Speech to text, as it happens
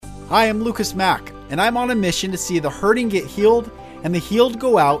Hi, I'm Lucas Mack, and I'm on a mission to see the hurting get healed and the healed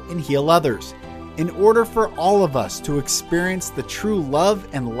go out and heal others, in order for all of us to experience the true love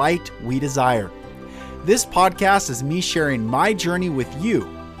and light we desire. This podcast is me sharing my journey with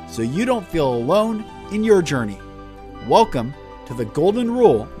you, so you don't feel alone in your journey. Welcome to the Golden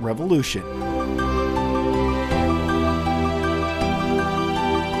Rule Revolution.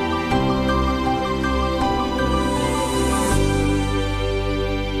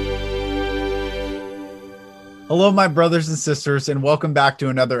 Hello, my brothers and sisters, and welcome back to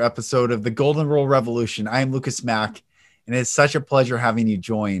another episode of the Golden Rule Revolution. I am Lucas Mack, and it's such a pleasure having you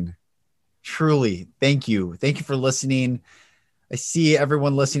join. Truly, thank you. Thank you for listening. I see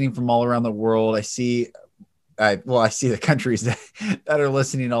everyone listening from all around the world. I see the countries that are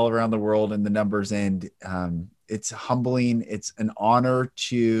listening all around the world and the numbers, and it's humbling. It's an honor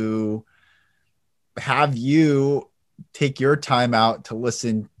to have you take your time out to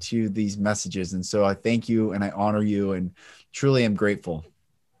listen to these messages. And so I thank you and I honor you and truly am grateful.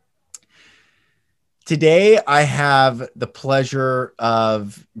 Today, I have the pleasure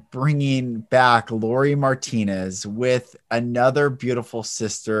of bringing back Lori Martinez with another beautiful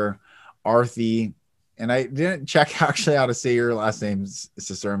sister, Aarti. And I didn't check actually how to say your last name,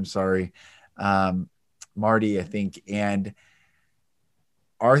 sister. I'm sorry. Marty, I think. And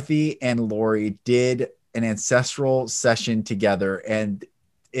Aarti and Lori did an ancestral session together, and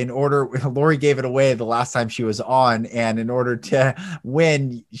Lori gave it away the last time she was on, and in order to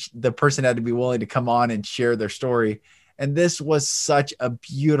win, the person had to be willing to come on and share their story. And this was such a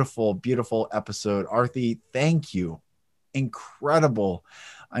beautiful, beautiful episode. Aarti, thank you. Incredible.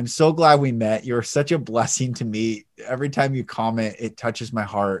 I'm so glad we met. You're such a blessing to me. Every time you comment, it touches my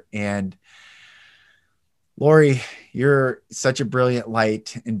heart. And Lori, you're such a brilliant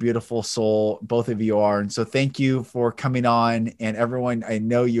light and beautiful soul. Both of you are. And so thank you for coming on. And everyone, I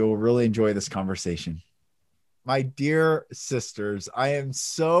know you'll really enjoy this conversation. My dear sisters, I am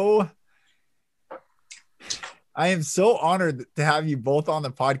so honored to have you both on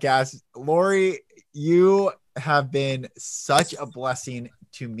the podcast. Lori, you have been such a blessing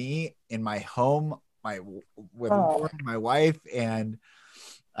to me in my home, Lori, my wife, and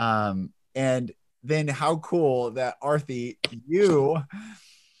then how cool that Aarti, you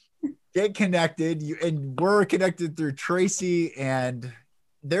get connected, and we're connected through Tracy, and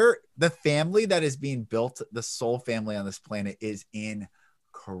the family that is being built, the soul family on this planet, is incredible.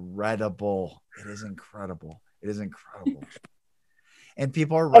 It is incredible. It is incredible. And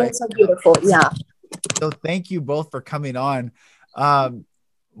people are right. It's so beautiful. Yeah. So thank you both for coming on.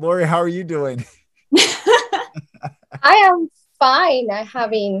 Lori, how are you doing? I am fine. I'm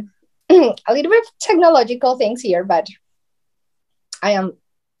having a little bit of technological things here, but I am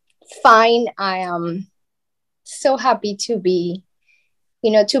fine. I am so happy to be,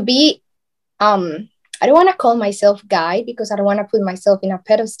 I don't want to call myself guy because I don't want to put myself in a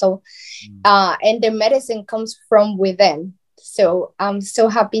pedestal. And the medicine comes from within. So I'm so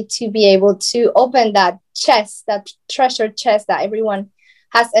happy to be able to open that chest, that treasure chest that everyone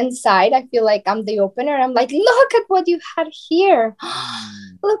has inside. I feel like I'm the opener. I'm like, look at what you had here.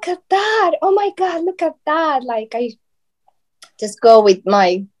 Look at that. Oh my God, look at that. Like, I just go with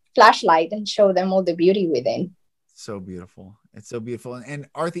my flashlight and show them all the beauty within. So beautiful. It's so beautiful. And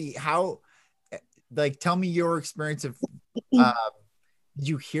Aarti, tell me your experience of, did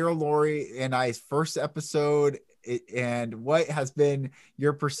you hear Lori and I's first episode, and what has been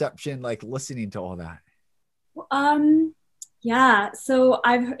your perception, like listening to all that? Yeah, so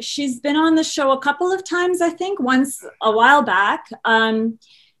she's been on the show a couple of times, I think, once a while back.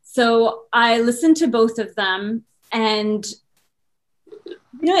 So I listened to both of them, and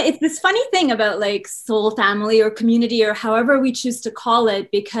it's this funny thing about like soul family or community or however we choose to call it,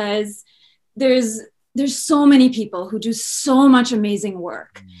 because there's so many people who do so much amazing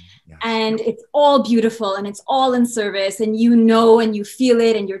work. Yes. And it's all beautiful and it's all in service, and and you feel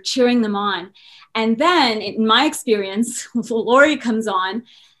it and you're cheering them on. And then in my experience, Lori comes on,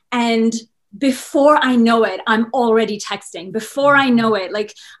 and before I know it, I'm already texting. Before I know it,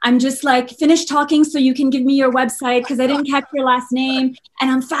 like, I'm just like, finish talking so you can give me your website because I didn't catch your last name. And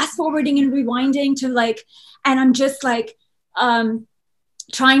I'm fast forwarding and rewinding and I'm just like,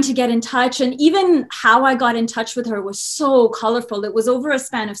 trying to get in touch. And even how I got in touch with her was so colorful. It was over a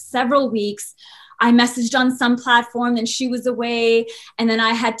span of several weeks. I messaged on some platform and she was away. And then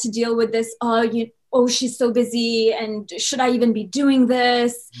I had to deal with this, she's so busy. And should I even be doing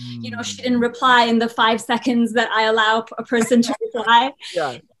this? She didn't reply in the 5 seconds that I allow a person to reply.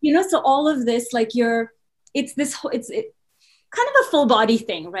 Yeah. So all of this, like kind of a full body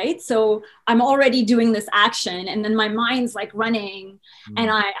thing, right? So I'm already doing this action and then my mind's like running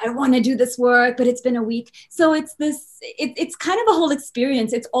and I want to do this work, but it's been a week. So it's kind of a whole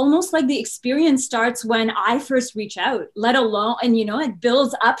experience. It's almost like the experience starts when I first reach out, let alone, and it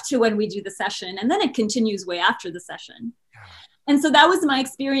builds up to when we do the session and then it continues way after the session. And so that was my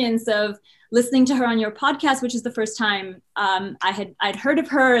experience of listening to her on your podcast, which is the first time I'd heard of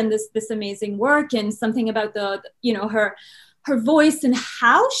her and this amazing work, and something about her voice and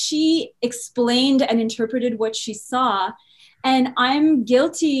how she explained and interpreted what she saw. And I'm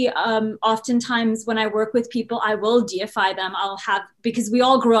guilty. Oftentimes when I work with people, I will deify them. Because we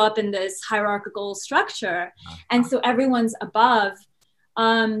all grow up in this hierarchical structure. And so everyone's above.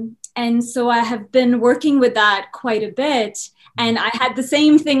 And so I have been working with that quite a bit. And I had the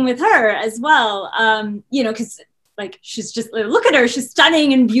same thing with her as well. Because like, she's just, look at her, she's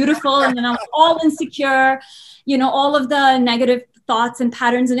stunning and beautiful. And then I was all insecure, all of the negative thoughts and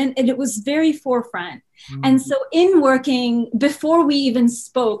patterns. And it was very forefront. And so in working, before we even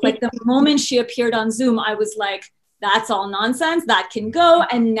spoke, like the moment she appeared on Zoom, I was like, that's all nonsense, that can go.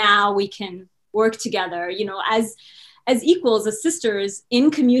 And now we can work together, as equals, as sisters in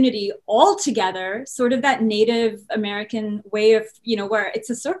community, all together, sort of that Native American way of, where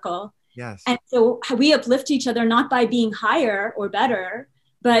it's a circle. Yes. And so we uplift each other, not by being higher or better,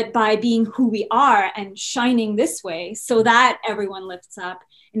 but by being who we are and shining this way so that everyone lifts up.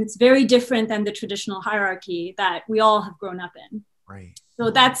 And it's very different than the traditional hierarchy that we all have grown up in. Right. So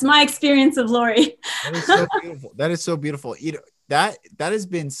that's my experience of Lori. That is so beautiful. That is so beautiful. That has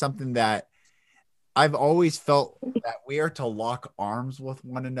been something that I've always felt, that we are to lock arms with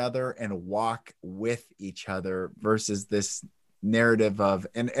one another and walk with each other versus this narrative of,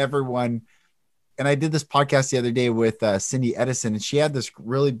 and everyone. And I did this podcast the other day with Cindy Edison, and she had this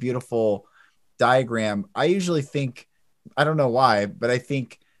really beautiful diagram. I usually think, I don't know why, but I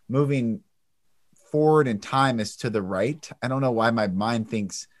think moving forward in time is to the right. I don't know why my mind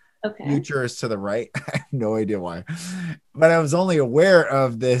thinks future is to the right. I have no idea why, but I was only aware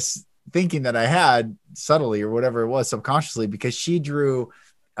of this thinking that I had subtly or whatever it was, subconsciously, because she drew,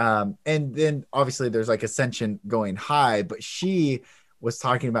 and then obviously there's like ascension going high, but she was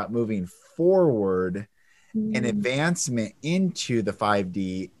talking about moving forward and advancement into the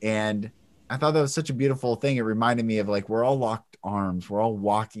 5D. And I thought that was such a beautiful thing. It reminded me of like, we're all locked arms, we're all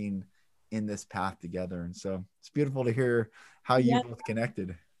walking in this path together. And so it's beautiful to hear how you both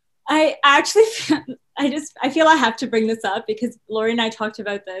connected. I actually I feel I have to bring this up because Lori and I talked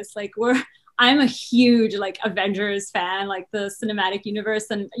about this. Like I'm a huge like Avengers fan, like the cinematic universe,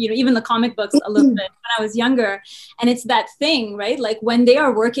 and even the comic books a little bit when I was younger. And it's that thing, right? Like when they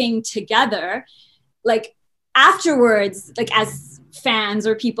are working together, like afterwards, like as fans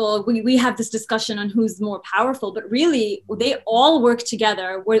or people, we have this discussion on who's more powerful, but really they all work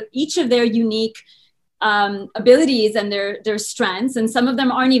together where each of their unique abilities and their strengths, and some of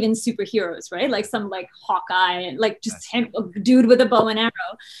them aren't even superheroes, right? Like some like Hawkeye and like just him, a dude with a bow and arrow.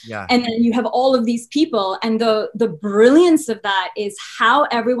 Yeah. And then you have all of these people, and the brilliance of that is how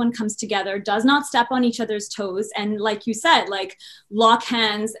everyone comes together, does not step on each other's toes, and like you said, like lock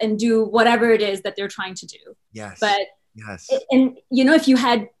hands and do whatever it is that they're trying to do. Yes. But yes. And if you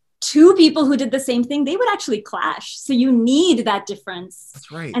had two people who did the same thing, they would actually clash. So you need that difference. That's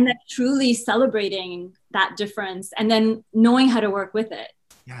right. And that truly celebrating that difference and then knowing how to work with it.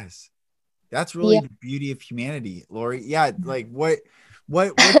 Yes. That's really the beauty of humanity, Lori. Yeah. Like what's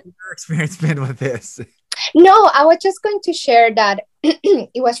your experience been with this? No, I was just going to share that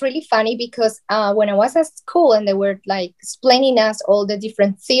it was really funny because when I was at school and they were like explaining us all the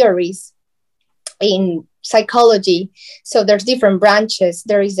different theories in psychology. So there's different branches.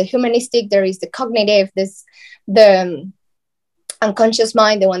 There is the humanistic, there is the cognitive, the unconscious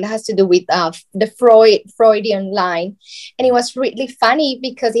mind, the one that has to do with the Freudian line. And it was really funny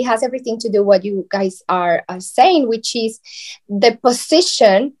because it has everything to do what you guys are saying, which is the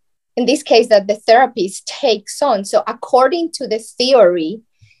position, in this case, that the therapist takes on. So according to the theory,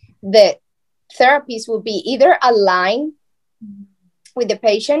 the therapist will be either aligned with the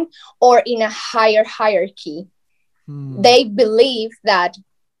patient or in a higher hierarchy. They believe that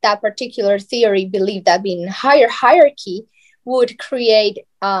particular theory believed that being in higher hierarchy would create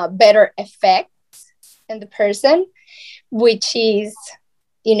better effects in the person, which is,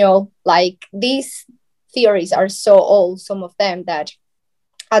 like these theories are so old, some of them, that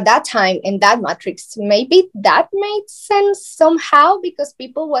at that time in that matrix, maybe that made sense somehow because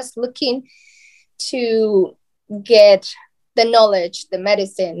people was looking to get the knowledge, the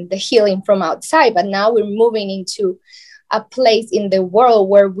medicine, the healing from outside. But now we're moving into a place in the world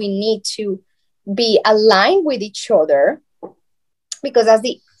where we need to be aligned with each other because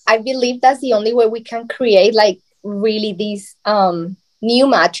I believe that's the only way we can create like really these new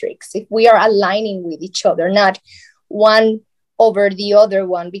matrix, if we are aligning with each other, not one over the other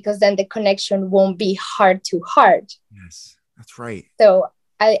one, because then the connection won't be heart to heart. Yes, that's right. So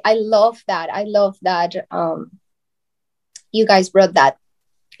I love that. I love that you guys brought that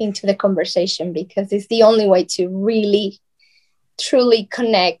into the conversation, because it's the only way to really truly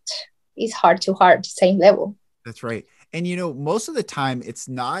connect is heart to heart, same level. That's right. And you know, most of the time it's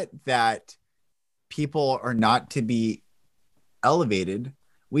not that people are not to be elevated.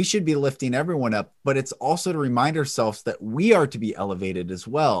 We should be lifting everyone up, but it's also to remind ourselves that we are to be elevated as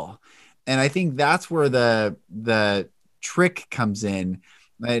well. And I think that's where the trick comes in.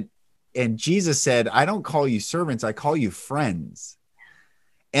 And Jesus said, I don't call you servants, I call you friends.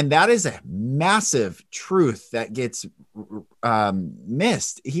 And that is a massive truth that gets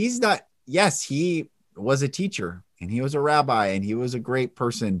missed. He's not, yes, he was a teacher and he was a rabbi and he was a great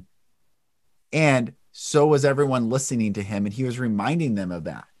person. And so was everyone listening to him. And he was reminding them of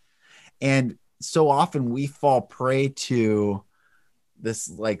that. And so often we fall prey to this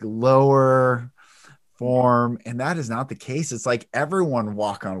like lower form. And that is not the case. It's like everyone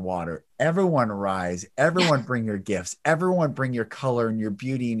walk on water, everyone rise, everyone bring your gifts, everyone bring your color and your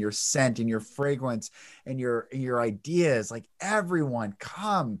beauty and your scent and your fragrance and your ideas. Like everyone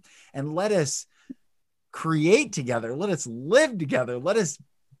come and let us create together. Let us live together. Let us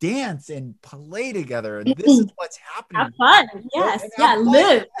dance and play together. And this is what's happening. Have fun. Yes. Yeah. Fun.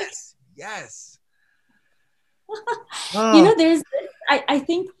 Live. Yes. You know, there's, I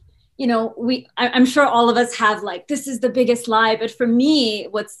think, you know, I'm sure all of us have like, this is the biggest lie, but for me,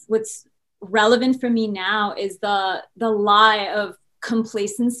 what's relevant for me now is the lie of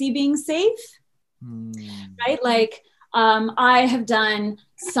complacency being safe, right? Like, I have done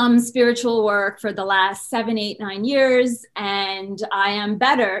some spiritual work for the last 7, 8, 9 years, and I am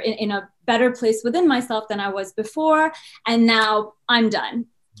better in a better place within myself than I was before. And now I'm done.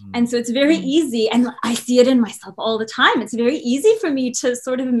 And so it's very easy, and I see it in myself all the time. It's very easy for me to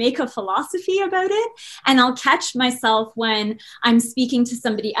sort of make a philosophy about it. And I'll catch myself when I'm speaking to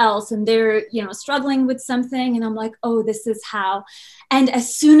somebody else and they're, you know, struggling with something. And I'm like, oh, this is how. And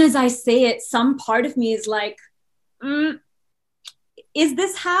as soon as I say it, some part of me is like, is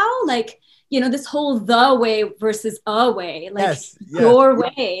this how? Like, you know, this whole the way versus a way, like your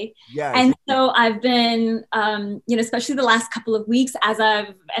way. Yes. And so I've been, you know, especially the last couple of weeks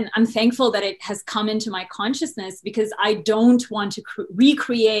and I'm thankful that it has come into my consciousness, because I don't want to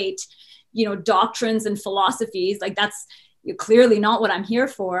recreate, you know, doctrines and philosophies. Like that's clearly not what I'm here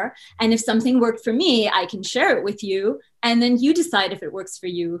for. And if something worked for me, I can share it with you. And then you decide if it works for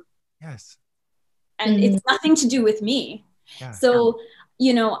you. Yes. And it's nothing to do with me. Yeah. So,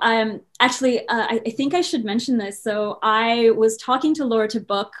 you know, actually, I think I should mention this. So I was talking to Laura to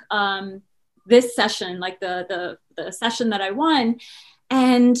book this session, like the session that I won.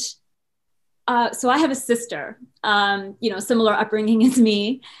 And so I have a sister, you know, similar upbringing as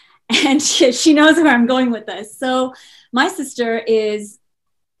me. And she knows where I'm going with this. So my sister is,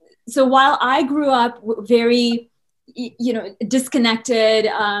 so while I grew up very, you know, disconnected,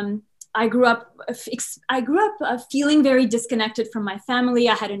 I grew up feeling very disconnected from my family.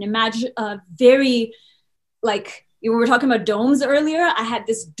 I had very, like, we were talking about domes earlier. I had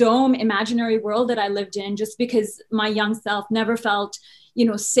this dome imaginary world that I lived in just because my young self never felt, you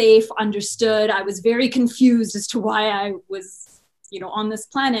know, safe, understood. I was very confused as to why I was, you know, on this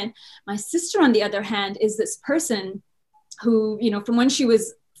planet. My sister, on the other hand, is this person who, you know, from when she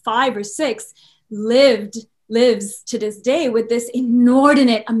was 5 or 6, lives to this day with this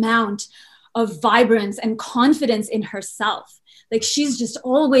inordinate amount of vibrance and confidence in herself. Like she's just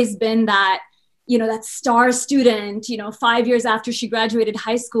always been that, you know, that star student, you know, 5 years after she graduated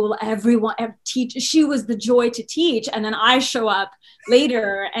high school, she was the joy to teach. And then I show up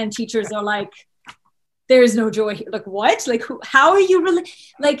later and teachers are like, there's no joy here. Like, what? Like, how are you really,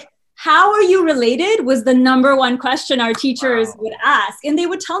 like, how are you related was the number one question our teachers would ask. And they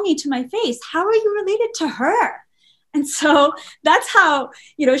would tell me to my face, how are you related to her? And so that's how,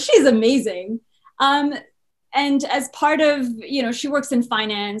 you know, she's amazing. And as part of, you know, she works in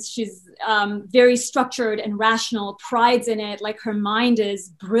finance, she's very structured and rational, prides in it. Like her mind is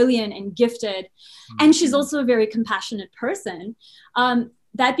brilliant and gifted. And she's also a very compassionate person.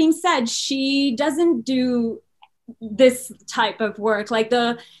 That being said, she doesn't do this type of work. Like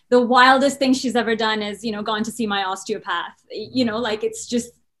the wildest thing she's ever done is, you know, gone to see my osteopath, you know, like it's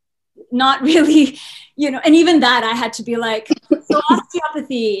just not really, you know, and even that I had to be like, so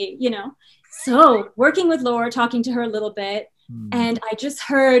osteopathy, you know. So working with Laura, talking to her a little bit, and I just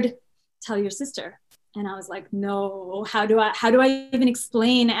heard, tell your sister. And I was like, no, how do I even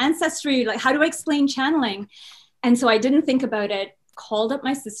explain ancestry? Like, how do I explain channeling? And so I didn't think about it, called up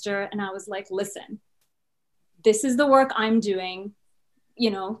my sister, and I was like, listen, this is the work I'm doing. You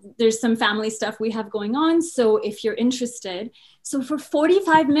know, there's some family stuff we have going on. So if you're interested. So for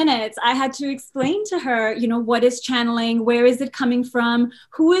 45 minutes, I had to explain to her, you know, what is channeling? Where is it coming from?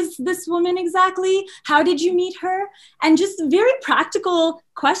 Who is this woman exactly? How did you meet her? And just very practical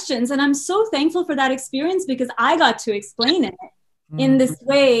questions. And I'm so thankful for that experience because I got to explain it in this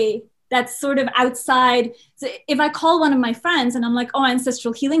way that's sort of outside. So if I call one of my friends and I'm like, oh,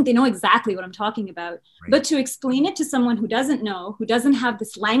 ancestral healing, they know exactly what I'm talking about. Right. But to explain it to someone who doesn't know, who doesn't have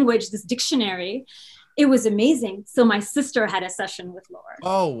this language, this dictionary, it was amazing. So my sister had a session with Laura.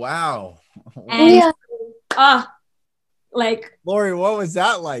 Oh, wow. And like, Lori, what was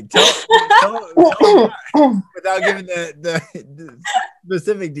that like? Tell that without giving the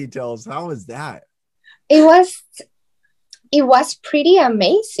specific details. How was that? It was pretty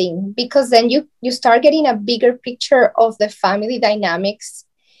amazing because then you start getting a bigger picture of the family dynamics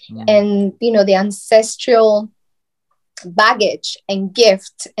and, you know, the ancestral baggage and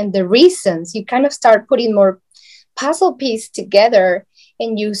gift and the reasons. You kind of start putting more puzzle pieces together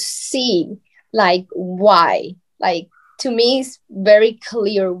and you see like why. Like, to me, it's very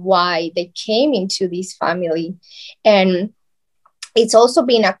clear why they came into this family. And it's also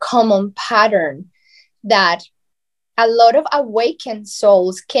been a common pattern that a lot of awakened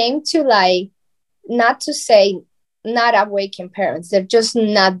souls came to, like, not to say not awakened parents, they're just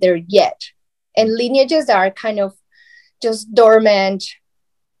not there yet. And lineages are kind of just dormant,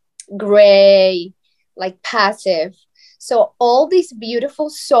 gray, like passive. So all these beautiful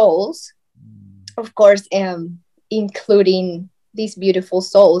souls, of course, including these beautiful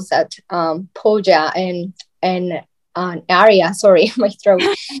souls at Poja and area, sorry, my throat.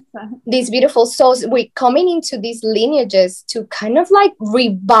 These beautiful souls, we're coming into these lineages to kind of like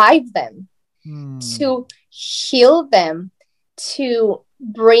revive them, to heal them, to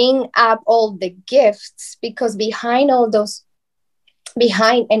bring up all the gifts, because behind and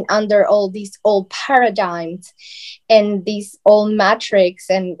under all these old paradigms and these old matrix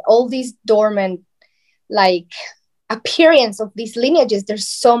and all these dormant like appearance of these lineages, there's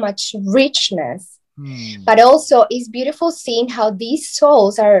so much richness. But also it's beautiful seeing how these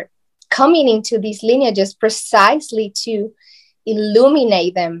souls are coming into these lineages precisely to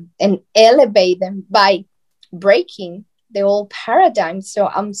illuminate them and elevate them by breaking the old paradigm. So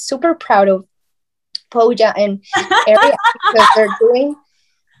I'm super proud of Poja and area because they're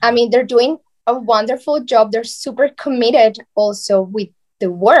doing a wonderful job. They're super committed also with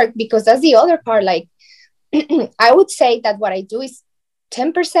the work, because that's the other part. Like, I would say that what I do is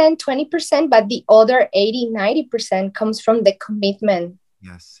 10%, 20%, but the other 80-90% comes from the commitment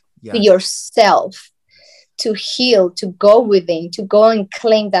to yourself, to heal, to go within, to go and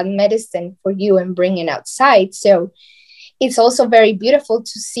claim that medicine for you and bring it outside. So it's also very beautiful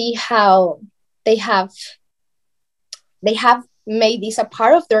to see how they have made this a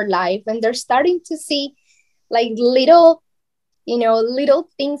part of their life, and they're starting to see like little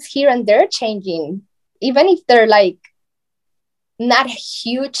things here and there changing, even if they're like not a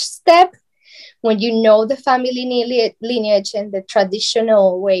huge step. When you know the family lineage and the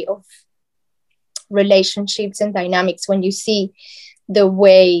traditional way of relationships and dynamics, when you see the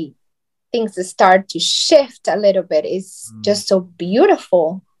way things start to shift a little bit, is just so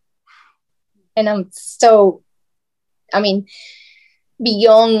beautiful. And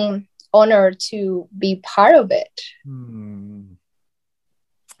beyond honored to be part of it.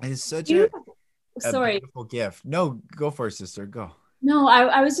 It's such a beautiful gift. No, go for it, sister. Go. No,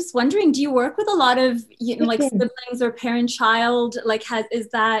 I was just wondering, do you work with a lot of, like siblings or parent-child? Like, is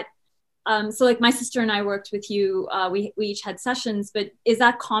that, so like my sister and I worked with you, we each had sessions, but is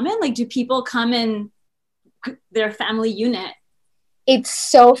that common? Like, do people come in their family unit? It's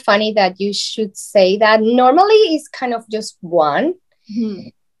so funny that you should say that. Normally it's kind of just one.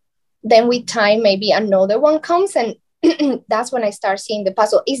 Then with time, maybe another one comes, and that's when I start seeing the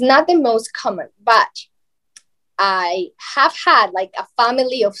puzzle. It's not the most common, but I have had like a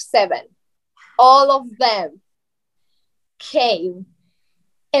family of 7. All of them came.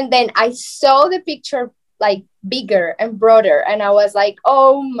 And then I saw the picture like bigger and broader. And I was like,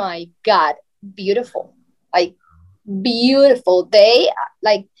 oh my God, beautiful. Like beautiful. They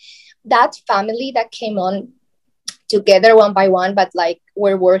like that family that came on together one by one, but like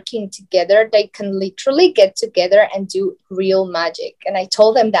we're working together. They can literally get together and do real magic. And I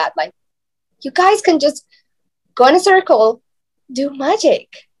told them that, like, you guys can just go in a circle, do magic.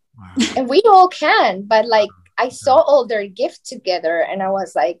 Wow. And we all can. But like I saw all their gifts together and I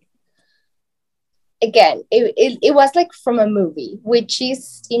was like, again, it was like from a movie, which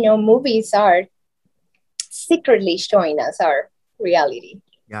is, movies are secretly showing us our reality.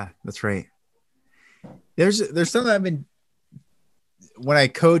 Yeah, that's right. There's something I've been, when I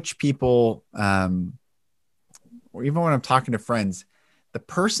coach people, or even when I'm talking to friends, the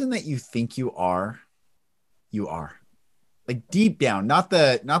person that you think you are, like deep down, not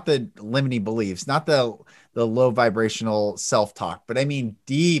the limiting beliefs, not the low vibrational self-talk, but I mean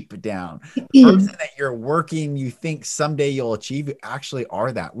deep down, the person that you're working, you think someday you'll achieve, you actually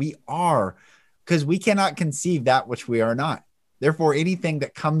are that. We are, because we cannot conceive that which we are not. Therefore, anything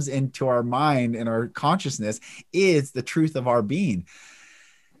that comes into our mind and our consciousness is the truth of our being.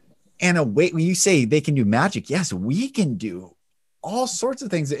 And when you say they can do magic, yes, we can do all sorts of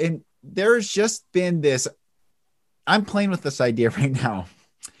things. And there's just been this, I'm playing with this idea right now.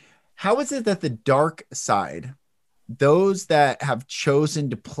 How is it that the dark side, those that have chosen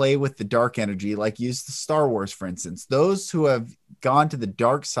to play with the dark energy, like use the Star Wars, for instance, those who have gone to the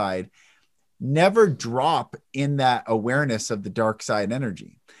dark side never drop in that awareness of the dark side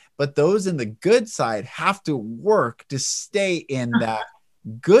energy. But those in the good side have to work to stay in that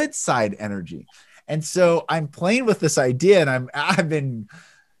good side energy. And so I'm playing with this idea, and I've been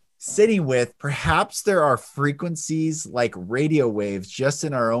sitting with, perhaps there are frequencies like radio waves just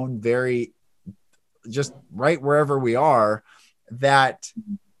in our own just right wherever we are, that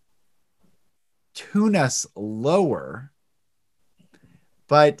tune us lower.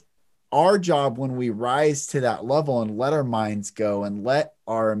 But our job, when we rise to that level and let our minds go and let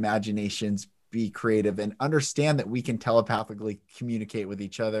our imaginations be creative and understand that we can telepathically communicate with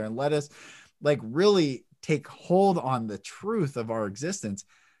each other, and let us like really take hold on the truth of our existence,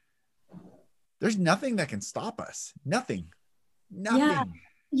 there's nothing that can stop us. Nothing. Yeah.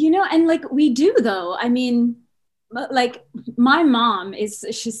 And like we do, though. I mean, like my mom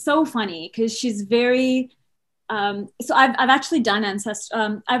she's so funny because she's very, so I've actually done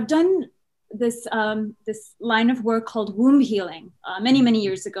I've done this line of work called womb healing. Many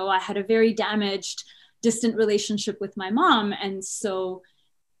years ago, I had a very damaged, distant relationship with my mom. And so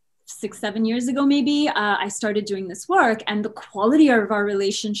 6-7 years ago, maybe, I started doing this work, and the quality of our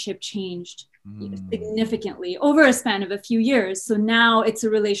relationship changed significantly over a span of a few years. So now it's a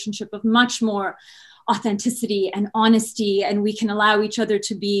relationship of much more authenticity and honesty, and we can allow each other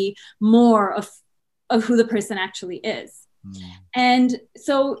to be more of who the person actually is. And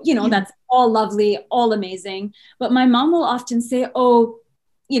so, that's all lovely, all amazing. But my mom will often say, oh,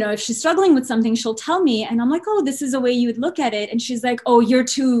 if she's struggling with something, she'll tell me. And I'm like, oh, this is a way you would look at it. And she's like, oh, you're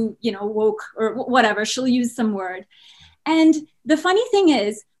too, woke, or whatever. She'll use some word. And the funny thing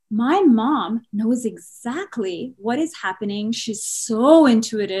is, my mom knows exactly what is happening. She's so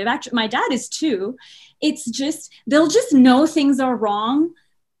intuitive. Actually, my dad is too. It's just, they'll just know things are wrong.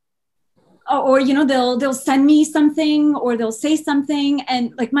 Or they'll send me something, or they'll say something,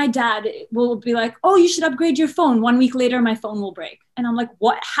 and like my dad will be like, oh, you should upgrade your phone. 1 week later, my phone will break. And I'm like,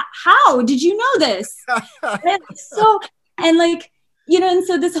 what? How did you know this? And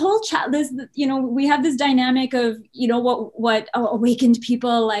so this whole chat, we have this dynamic of, what awakened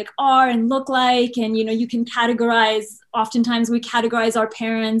people like are and look like. And, you can oftentimes we categorize our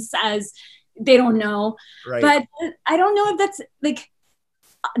parents as they don't know. Right. But I don't know if that's like,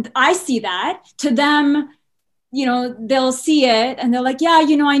 I see that. To them, they'll see it and they're like, yeah,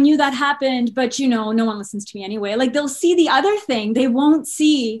 I knew that happened, but no one listens to me anyway. Like they'll see the other thing they won't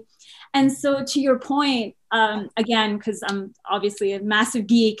see. And so to your point, again, because I'm obviously a massive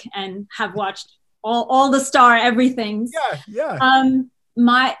geek and have watched all the Star everything. Yeah.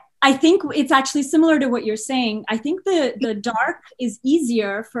 I think it's actually similar to what you're saying. I think the dark is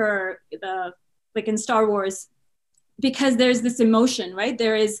easier for like in Star Wars, because there's this emotion, right?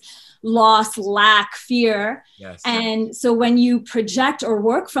 There is loss, lack, fear. Yes. And so when you project or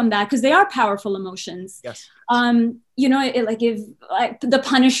work from that, because they are powerful emotions. Yes. If the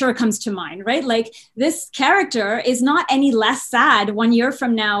Punisher comes to mind, right? Like this character is not any less sad 1 year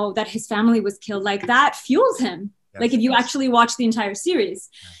from now that his family was killed. Like that fuels him. Yes. Like if you actually watch the entire series.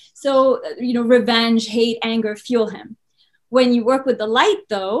 Yes. So, revenge, hate, anger fuel him. When you work with the light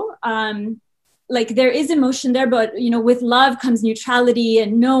though, like there is emotion there, but, with love comes neutrality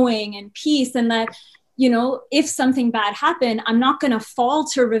and knowing and peace. And that, if something bad happened, I'm not going to fall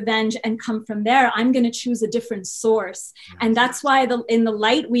to revenge and come from there. I'm going to choose a different source. Yes. And that's why in the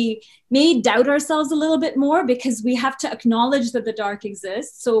light, we may doubt ourselves a little bit more, because we have to acknowledge that the dark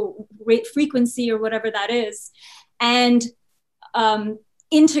exists. So frequency or whatever that is, and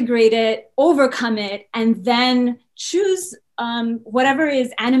integrate it, overcome it, and then choose whatever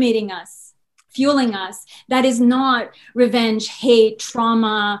is animating us, fueling us, that is not revenge, hate,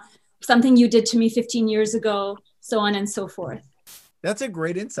 trauma, something you did to me 15 years ago, so on and so forth. That's a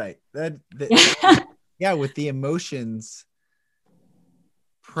great insight. Yeah. Yeah, with the emotions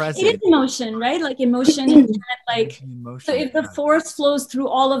present. It is emotion, right? Like emotion, like, so if the force flows through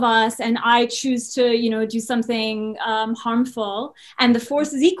all of us and I choose to, you know, do something harmful, and the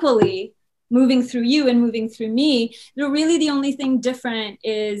force is equally moving through you and moving through me, really the only thing different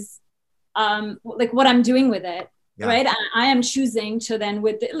is like what I'm doing with it. Yeah. Right. I am choosing to then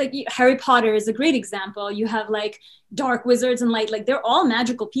like Harry Potter is a great example. You have like dark wizards and light, like they're all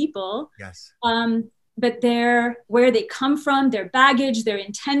magical people. Yes. But they're where they come from, their baggage, their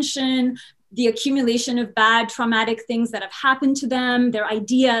intention, the accumulation of bad traumatic things that have happened to them, their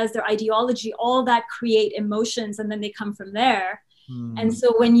ideas, their ideology, all that create emotions. And then they come from there. And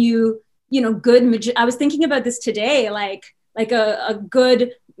so when you know, I was thinking about this today, like a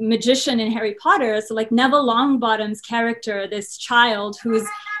good magician in Harry Potter. So like Neville Longbottom's character, this child who's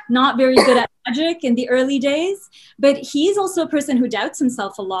not very good at magic in the early days, but he's also a person who doubts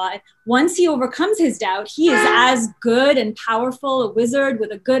himself a lot. Once he overcomes his doubt, he is as good and powerful a wizard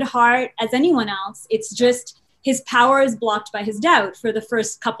with a good heart as anyone else. It's just his power is blocked by his doubt for the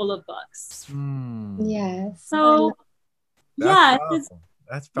first couple of books. Yes. So that's powerful.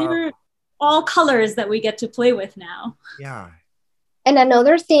 That's powerful. They're all colors that we get to play with now. Yeah. And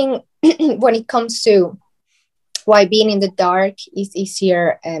another thing, when it comes to why being in the dark is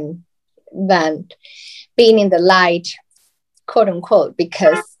easier than being in the light, quote unquote,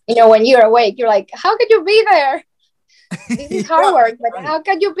 because, you know, when you're awake, you're like, how could you be there? This is hard work, but how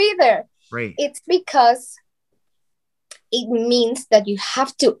can you be there? Right. It's because it means that you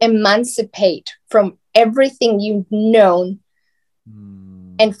have to emancipate from everything you've known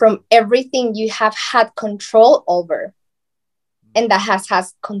and from everything you have had control over, and that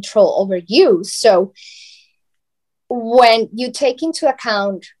has control over you. So when you take into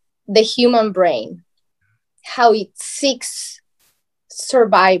account the human brain, how it seeks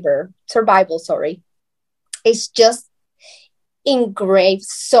survival, it's just engraved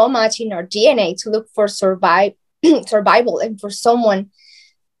so much in our DNA to look for survival, and for someone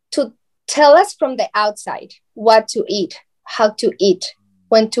to tell us from the outside what to eat, how to eat,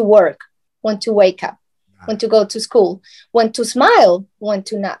 when to work, when to wake up, when to go to school, when to smile, when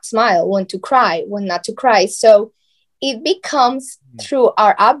to not smile, when to cry, when not to cry. So it becomes, through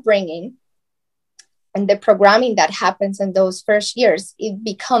our upbringing and the programming that happens in those first years, it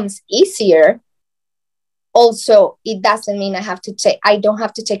becomes easier. Also, it doesn't mean I don't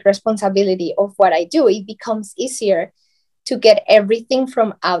have to take responsibility of what I do. It becomes easier to get everything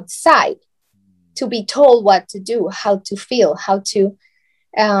from outside, to be told what to do, how to feel, how to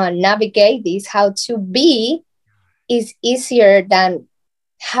navigate this, how to be, is easier than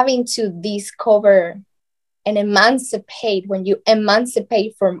having to discover and emancipate. When you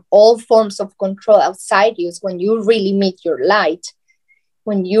emancipate from all forms of control outside you, is when you really meet your light,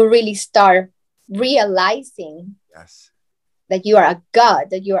 when you really start realizing that you are a god,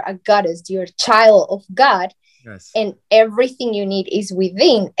 that you are a goddess, you're a child of God, and everything you need is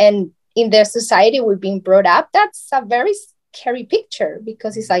within. And in their society we've been brought up, that's a very scary picture,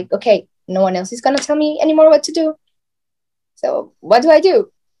 because it's like, okay, no one else is going to tell me anymore what to do. So what do I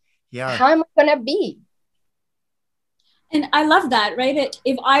do? How am I going to be? And I love that, right?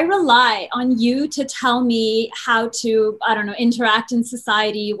 If I rely on you to tell me how to, I don't know, interact in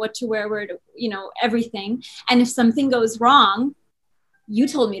society, what to wear, where to, you know, everything. And if something goes wrong, you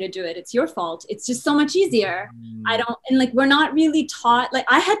told me to do it. It's your fault. It's just so much easier. And like, we're not really taught, like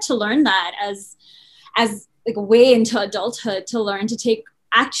I had to learn that as like way into adulthood, to learn to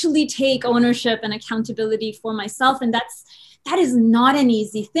actually take ownership and accountability for myself. And that is not an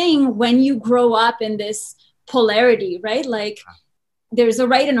easy thing when you grow up in this polarity, right? Like there's a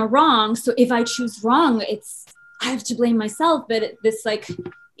right and a wrong. So if I choose wrong, I have to blame myself. But this, like,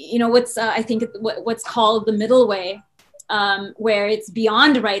 you know, I think what's called the middle way, where it's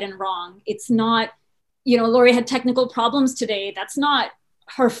beyond right and wrong. It's not, you know, Lori had technical problems today. That's not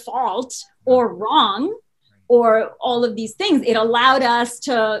her fault or wrong or all of these things. It allowed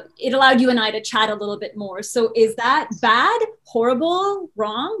you and I to chat a little bit more. So is that bad, horrible,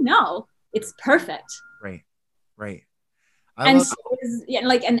 wrong? No, it's perfect. Right. And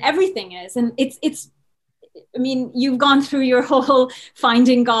everything is, and it's, I mean, you've gone through your whole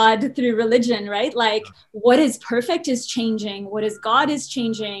finding God through religion, right? Like what is perfect is changing. What is God is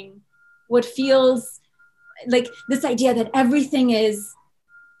changing. What feels like this idea that everything is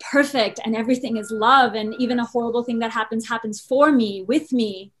perfect and everything is love, and even a horrible thing that happens for me, with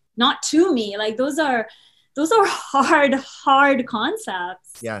me, not to me. Like those are hard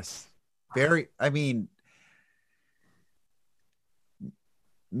concepts. Yes. Very, I mean,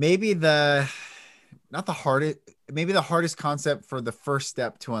 maybe the not the hardest, maybe the hardest concept for the first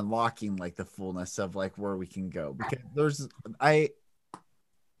step to unlocking like the fullness of like where we can go, because there's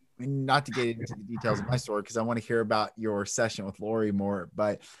not to get into the details of my story because I want to hear about your session with Lori more,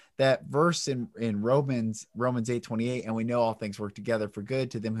 but that verse in Romans 8:28, and we know all things work together for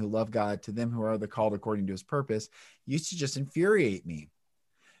good to them who love God, to them who are the called according to his purpose, used to just infuriate me,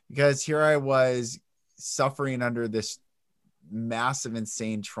 because here I was suffering under this massive,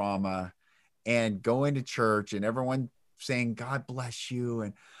 insane trauma and going to church and everyone saying, God bless you.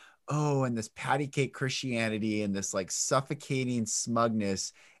 And, oh, and this patty cake Christianity and this like suffocating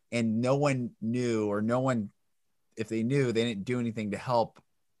smugness. And no one knew, or no one, if they knew, they didn't do anything to help.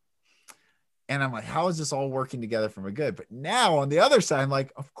 And I'm like, how is this all working together for my good? But now on the other side, I'm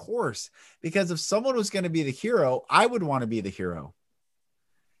like, of course, because if someone was going to be the hero, I would want to be the hero.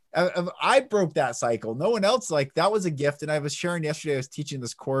 I broke that cycle. No one else, like that was a gift. And I was sharing yesterday, I was teaching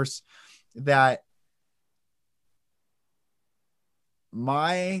this course that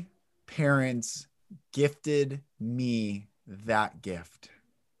my parents gifted me that gift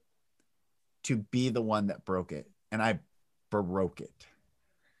to be the one that broke it. And I broke it.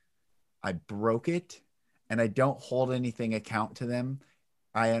 I broke it, and I don't hold anything account to them.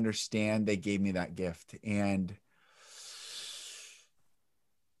 I understand they gave me that gift. And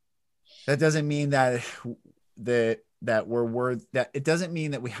that doesn't mean that it doesn't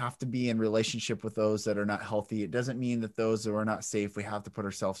mean that we have to be in relationship with those that are not healthy. It doesn't mean that those who are not safe, we have to put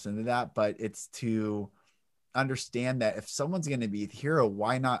ourselves into that, but it's to understand that if someone's going to be the hero,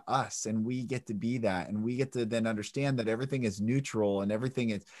 why not us? And we get to be that. And we get to then understand that everything is neutral and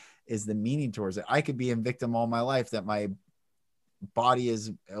everything is the meaning towards it. I could be a victim all my life, that my body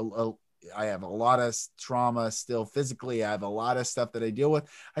is, I have a lot of trauma still physically. I have a lot of stuff that I deal with.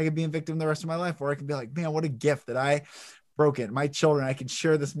 I could be a victim the rest of my life, or I could be like, man, what a gift that I broke it. My children, I can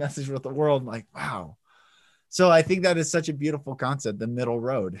share this message with the world. I'm like, wow. So I think that is such a beautiful concept, the middle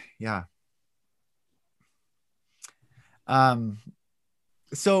road. Yeah.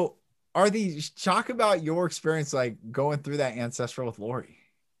 So Aarti, talk about your experience, like going through that ancestral with Lori.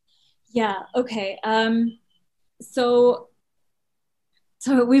 Yeah. Okay. So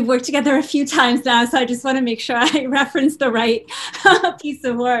we've worked together a few times now, so I just want to make sure I reference the right piece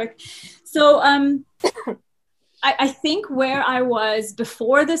of work. So I think where I was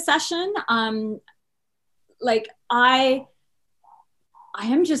before the session, like I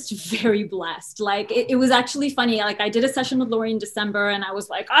am just very blessed. Like it was actually funny. Like I did a session with Lori in December, and I was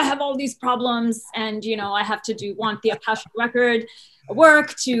like, I have all these problems, and I have to want the Akashic record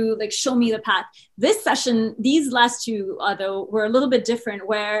work to like show me the path. This session, these last two though, were a little bit different,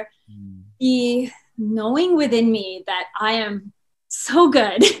 where the knowing within me that I am so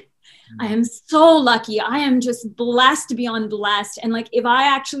good, I am so lucky, I am just blessed beyond blessed. And like if I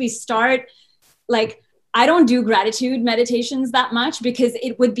actually start, like I don't do gratitude meditations that much because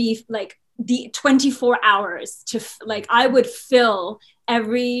it would be like the 24 hours to like I would fill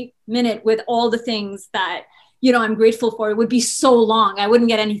every minute with all the things that I'm grateful for. It would be so long. I wouldn't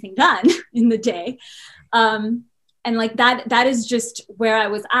get anything done in the day. And like that is just where I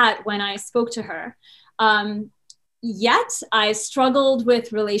was at when I spoke to her. Yet I struggled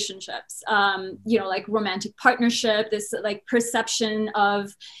with relationships, like romantic partnership, this like perception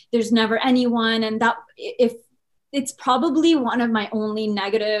of there's never anyone. And that if it's probably one of my only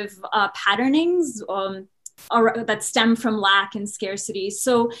negative patternings, that stem from lack and scarcity.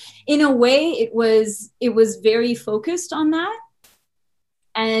 So in a way it was very focused on that.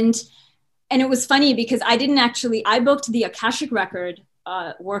 And it was funny because I booked the Akashic record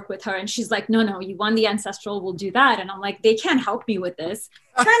work with her, and she's like, no, you won the ancestral, we'll do that. And I'm like, they can't help me with this.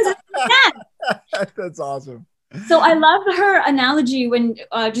 That's awesome. So I love her analogy when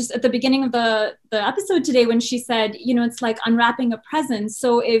just at the beginning of the episode today, when she said, it's like unwrapping a present.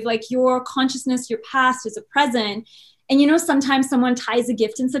 So if like your consciousness, your past is a present, and sometimes someone ties a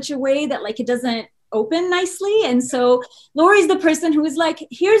gift in such a way that like it doesn't open nicely. And so Lori's the person who is like,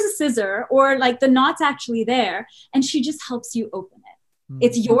 here's a scissor, or like the knot's actually there, and she just helps you open it.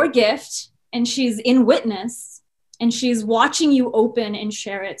 It's your gift, and she's in witness, and she's watching you open and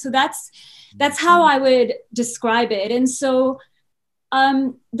share it. So that's how I would describe it. And so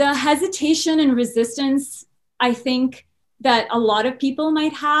the hesitation and resistance, I think that a lot of people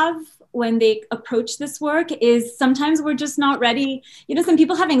might have when they approach this work is sometimes we're just not ready. Some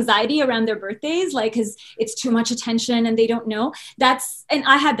people have anxiety around their birthdays, like, because it's too much attention and they don't know. And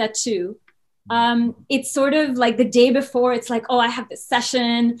I had that too. It's sort of like the day before, it's like, oh, I have this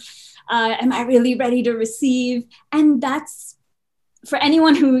session. Am I really ready to receive? And that's for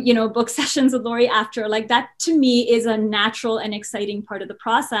anyone who, you know, books sessions with Lori after, like that to me is a natural and exciting part of the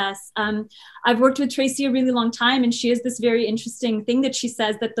process. I've worked with Tracy a really long time, and she has this very interesting thing that she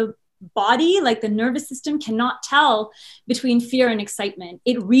says, that the body, like the nervous system, cannot tell between fear and excitement.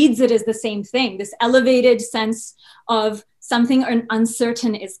 It reads it as the same thing, this elevated sense of something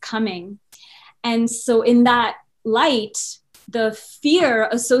uncertain is coming. And so in that light, the fear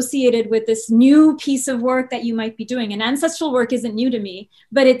associated with this new piece of work that you might be doing, and ancestral work isn't new to me,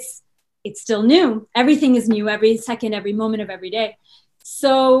 but it's still new. Everything is new every second, every moment of every day.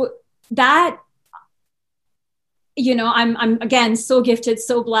 So that, you know, I'm again so gifted,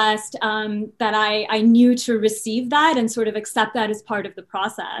 so blessed, that I knew to receive that and sort of accept that as part of the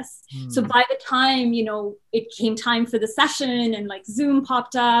process. So by the time, you know, it came time for the session, and like Zoom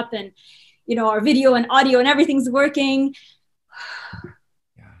popped up, and, you know, our video and audio and everything's working,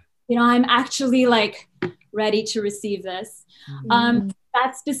 you know, I'm actually like ready to receive this.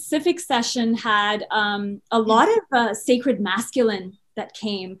 That specific session had a lot of sacred masculine that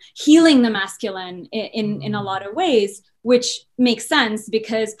came, healing the masculine in a lot of ways, which makes sense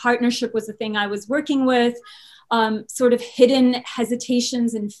because partnership was the thing I was working with, sort of hidden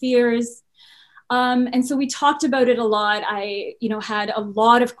hesitations and fears. And so we talked about it a lot. I, you know, had a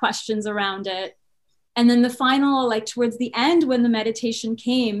lot of questions around it. And then the final, like towards the end, when the meditation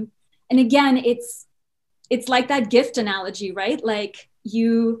came, and again, it's like that gift analogy, right? Like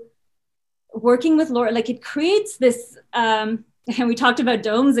you working with Laura, like it creates this, and we talked about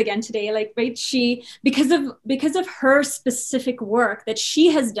domes again today, like, right? She, because of her specific work that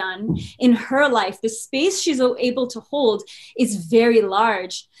she has done in her life, the space she's able to hold is very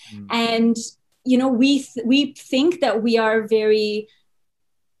large. And, you know, we think that we are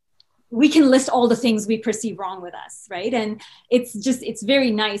we can list all the things we perceive wrong with us, right? And it's very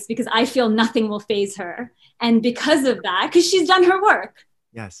nice because I feel nothing will faze her. And because of that, because she's done her work.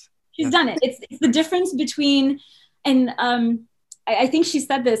 Yes. She's done it. It's the difference between, and I think she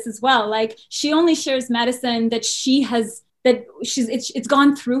said this as well, like she only shares medicine that it's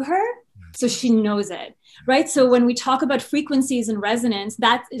gone through her, so she knows it, right? So when we talk about frequencies and resonance,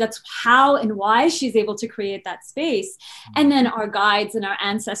 that's how and why she's able to create that space. And then our guides and our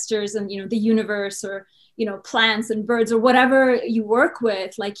ancestors and, you know, the universe, or, you know, plants and birds, or whatever you work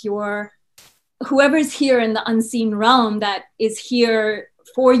with, like whoever's here in the unseen realm that is here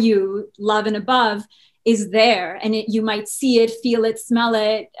for you, love and above, is there, and you might see it, feel it, smell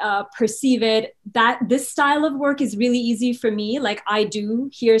it, perceive it. That this style of work is really easy for me. Like I do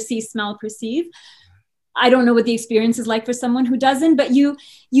hear, see, smell, perceive. I don't know what the experience is like for someone who doesn't, but you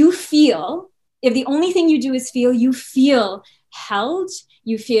feel, if the only thing you do is feel, you feel held,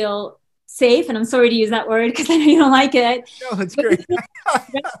 you feel safe. And I'm sorry to use that word because I know you don't like it. No, it's great.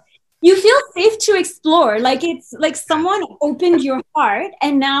 You feel safe to explore. Like it's like someone opened your heart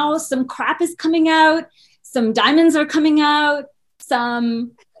and now some crap is coming out, some diamonds are coming out,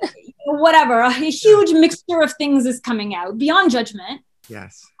 some whatever, a huge mixture of things is coming out beyond judgment.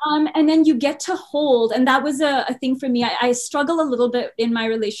 Yes. And then you get to hold, and that was a thing for me. I struggle a little bit in my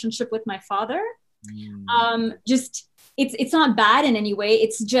relationship with my father. Just it's not bad in any way.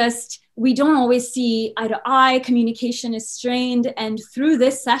 It's just we don't always see eye to eye. Communication is strained. And through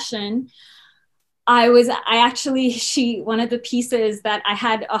this session, one of the pieces that I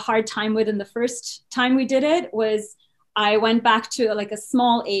had a hard time with in the first time we did it was I went back to like a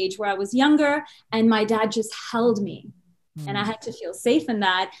small age where I was younger, and my dad just held me. And I had to feel safe in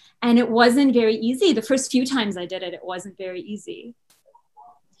that. And it wasn't very easy. The first few times I did it, it wasn't very easy.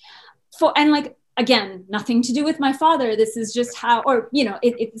 And like, again, nothing to do with my father. This is just how, or, you know,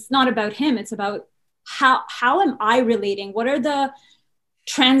 it's not about him. It's about how am I relating? What are the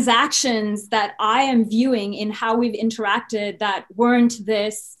transactions that I am viewing in how we've interacted that weren't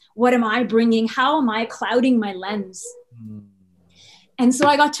this? What am I bringing? How am I clouding my lens? And so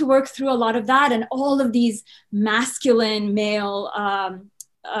I got to work through a lot of that, and all of these masculine male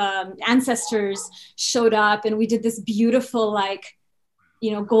ancestors showed up, and we did this beautiful, like,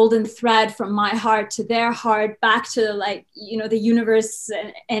 you know, golden thread from my heart to their heart back to, like, you know, the universe,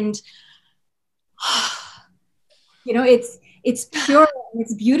 and you know, it's pure and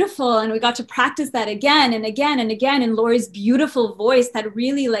it's beautiful, and we got to practice that again and again and again. And Lori's beautiful voice that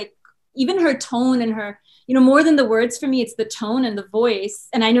really, like, even her tone and her, you know, more than the words for me, it's the tone and the voice.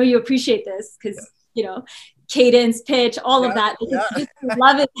 And I know you appreciate this because, you know, cadence, pitch, all of that.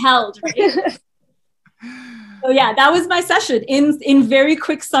 Love is held, right? So yeah, that was my session in very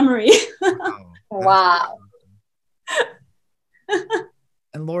quick summary. Wow.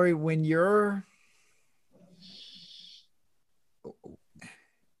 And Lori, when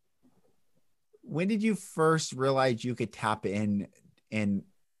did you first realize you could tap in and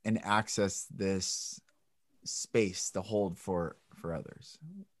access this space to hold for others.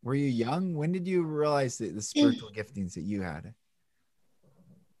 Were you young? When did you realize that the spiritual giftings that you had?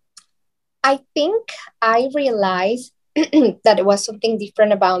 I think I realized that it was something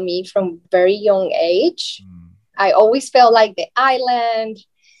different about me from very young age. I always felt like the island,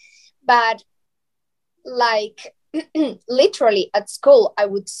 but like literally at school, I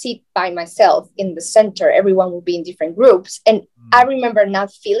would sit by myself in the center. Everyone would be in different groups. And I remember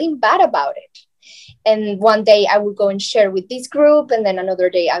not feeling bad about it. And one day I would go and share with this group, and then another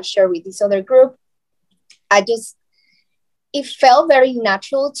day I'll share with this other group. It felt very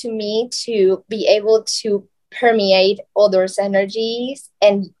natural to me to be able to permeate others' energies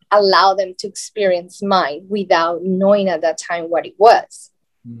and allow them to experience mine without knowing at that time what it was.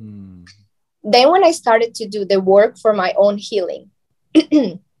 Then when I started to do the work for my own healing,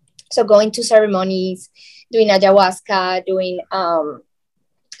 so going to ceremonies, doing ayahuasca, doing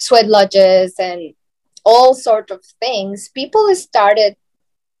sweat lodges and all sorts of things, people started,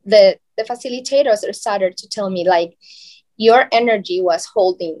 the facilitators started to tell me like, your energy was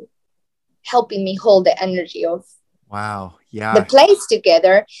helping me hold the energy of the place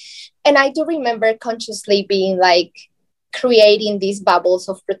together. And I do remember consciously being like, creating these bubbles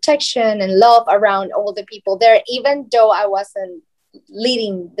of protection and love around all the people there, even though I wasn't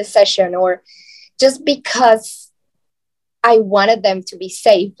leading the session, or just because I wanted them to be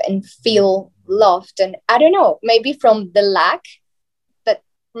safe and feel loved. And I don't know, maybe from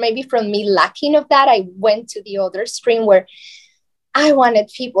me lacking of that, I went to the other stream where I wanted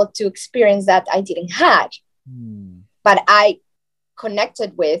people to experience that I didn't have. But I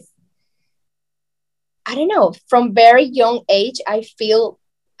connected with, I don't know, from very young age, I felt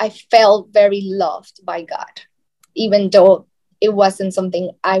very loved by God, even though it wasn't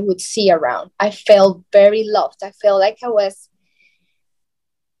something I would see around. I felt very loved. I felt like I was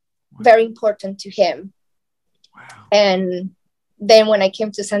very important to him. And then when I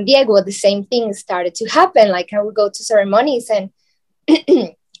came to San Diego, the same thing started to happen. Like I would go to ceremonies and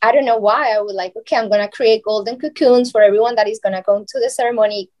I don't know why, I would like, okay, I'm going to create golden cocoons for everyone that is going to go to the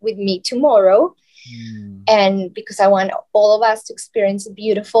ceremony with me tomorrow. And because I want all of us to experience a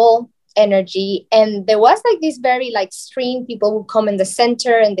beautiful energy. And there was like this very like stream, people would come in the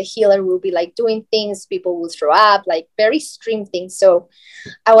center and the healer will be like doing things, people will throw up, like very stream things. So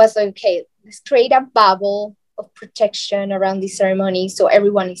I was like, okay, let's create a bubble of protection around the ceremony so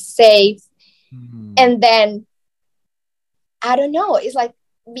everyone is safe. And then I don't know, it's like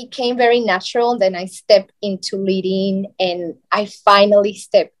became very natural. Then I stepped into leading, and I finally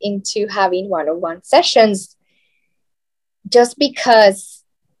stepped into having one-on-one sessions, just because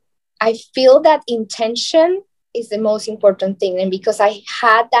I feel that intention is the most important thing. And because I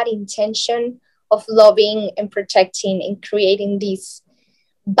had that intention of loving and protecting and creating this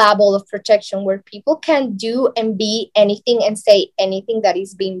bubble of protection where people can do and be anything and say anything that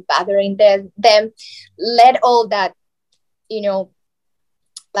is being bothering them, let all that,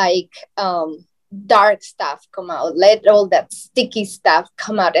 like dark stuff come out, let all that sticky stuff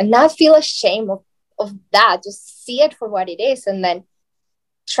come out, and not feel ashamed of that. Just see it for what it is, and then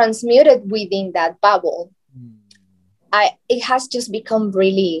transmute it within that bubble. It has just become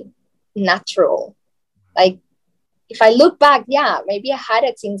really natural. Like if I look back, maybe I had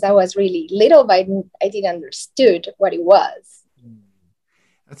it since I was really little, but I didn't understood what it was.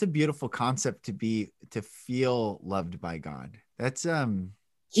 That's a beautiful concept to feel loved by God. That's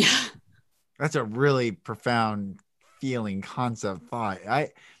that's a really profound feeling, concept, thought.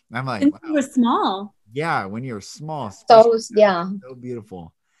 I'm like, since you were small. Yeah, when you were small. So so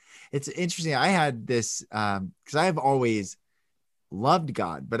beautiful. It's interesting. I had this because I've always loved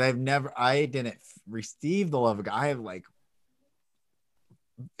God, but I didn't receive the love of God. I have like,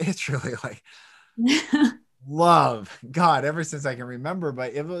 it's really like love God ever since I can remember.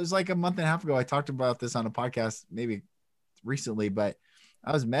 But it was like a month and a half ago, I talked about this on a podcast, maybe recently, but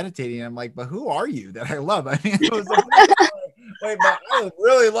I was meditating and I'm like, but who are you that I love? I mean, it was like, wait, but I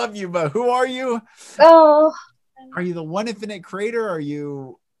really love you, but who are you? Oh, are you the one infinite creator? Are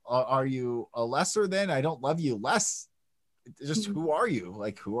you a lesser than? I don't love you less. Just who are you?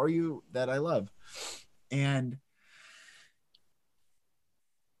 Like, who are you that I love? And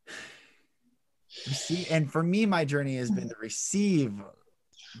for me, my journey has been to receive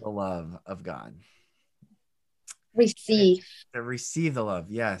the love of God. Receive the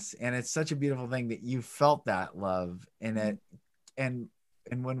love, yes. And it's such a beautiful thing that you felt that love in it. And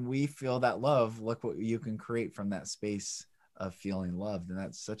when we feel that love, look what you can create from that space of feeling loved. And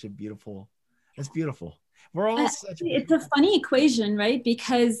that's such a beautiful, it's beautiful. We're all it's a funny equation, right?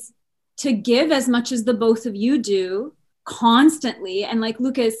 Because to give as much as the both of you do, constantly. And like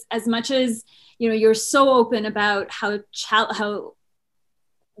Lucas, as much as, you know, you're so open about how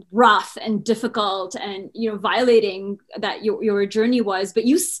rough and difficult and, you know, violating that your journey was, but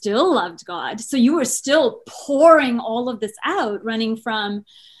you still loved God. So you were still pouring all of this out, running from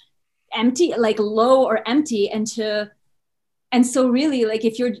empty, like low or empty, and so really, like,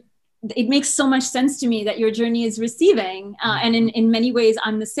 it makes so much sense to me that your journey is receiving. And in many ways,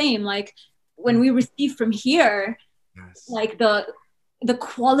 I'm the same. Like when we receive from here, yes, like the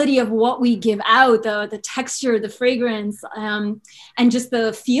quality of what we give out, the texture, the fragrance, and just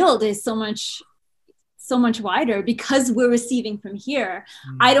the field is so much wider because we're receiving from here.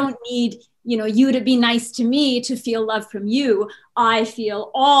 I don't need, you know, you to be nice to me to feel love from you. I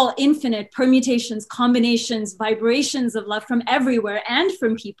feel all infinite permutations, combinations, vibrations of love from everywhere and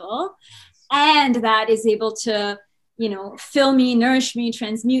from people. And that is able to, you know, fill me, nourish me,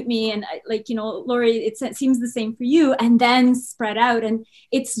 transmute me. And like, you know, Lori, it seems the same for you, and then spread out. And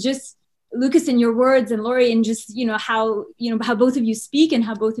it's just, Lucas, in your words, and Lori, and just, you know, how both of you speak and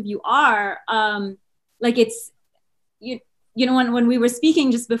how both of you are, like it's, you know, when we were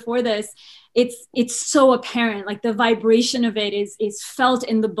speaking just before this, it's so apparent, like the vibration of it is felt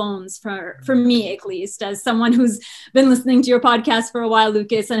in the bones for me, at least, as someone who's been listening to your podcast for a while,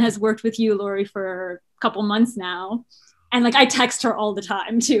 Lucas, and has worked with you, Lori, for a couple months now. And like, I text her all the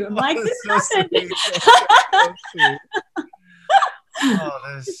time too. I'm like, this happened. Oh,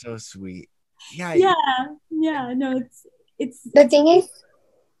 that is so sweet. Yeah. No, it's the thing is,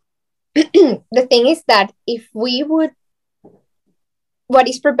 the thing is that if we would, what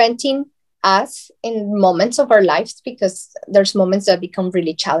is preventing us in moments of our lives, because there's moments that become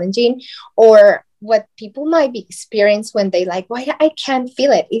really challenging, or what people might be experiencing when they like, why I can't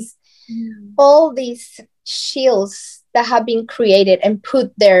feel it, is all these shields that have been created and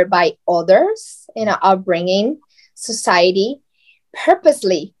put there by others in our upbringing, society,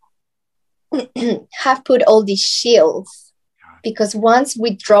 purposely have put all these shields, because once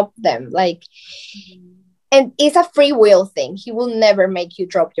we drop them, like, and it's a free will thing. He will never make you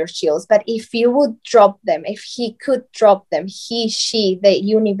drop your shields. But if you would drop them, if he could drop them, he, she, the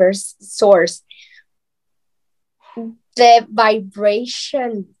universe, source, the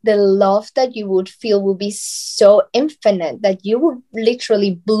vibration, the love that you would feel will be so infinite that you would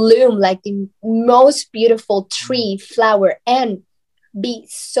literally bloom like the most beautiful tree, flower, and be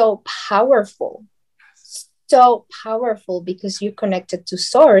so powerful. So powerful because you're connected to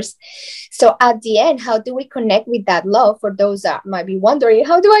source. So at the end, how do we connect with that love? For those that might be wondering,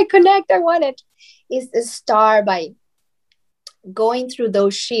 how do I connect? I want it. Is to start by going through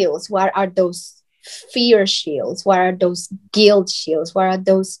those shields. What are those fear shields? What are those guilt shields? What are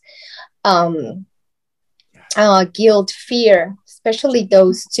those guilt, fear, especially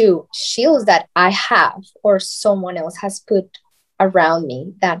those two shields that I have or someone else has put around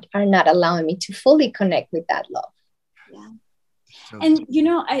me that are not allowing me to fully connect with that love. Yeah. And, you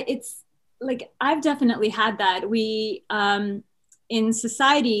know, it's like, I've definitely had that. We, in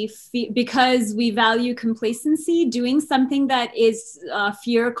society, because we value complacency, doing something that is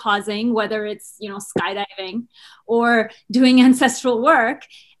fear causing, whether it's, you know, skydiving or doing ancestral work,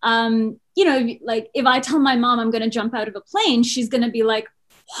 you know, like if I tell my mom I'm going to jump out of a plane, she's going to be like,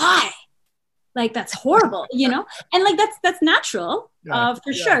 why? Like, that's horrible, you know? And like, that's natural,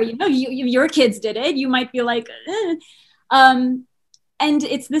 for sure. You know, your kids did it. You might be like, eh. And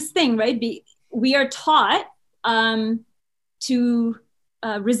it's this thing, right? We are taught to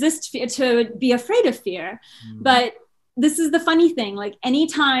resist fear, to be afraid of fear. But this is the funny thing. Like,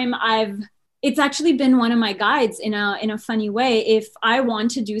 anytime it's actually been one of my guides in a funny way. If I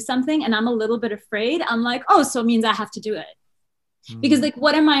want to do something and I'm a little bit afraid, I'm like, oh, so it means I have to do it. Because like,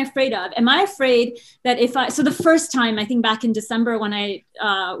 what am I afraid of? Am I afraid that so the first time, I think back in December when I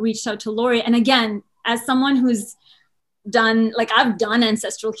reached out to Lori, and again, as someone who's done, like, I've done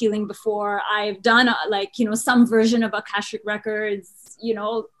ancestral healing before, I've done like, you know, some version of Akashic records, you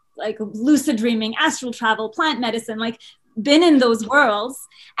know, like lucid dreaming, astral travel, plant medicine, like been in those worlds.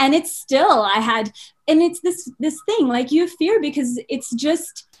 And it's still, and it's this thing, like, you fear because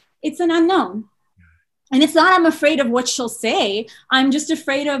it's an unknown. And it's not I'm afraid of what she'll say. I'm just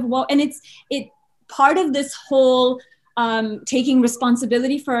afraid of and it's part of this whole taking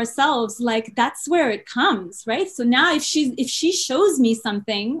responsibility for ourselves. Like, that's where it comes, right? So now if she shows me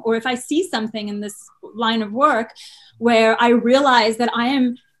something, or if I see something in this line of work where I realize that I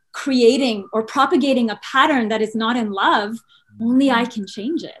am creating or propagating a pattern that is not in love, only I can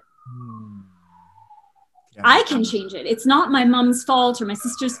change it. I can change it. It's not my mom's fault or my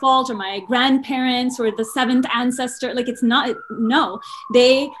sister's fault or my grandparents or the seventh ancestor. Like, it's not, no,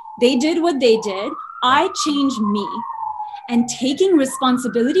 they did what they did. I changed me. And taking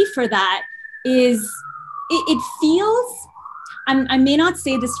responsibility for that is, it feels, I may not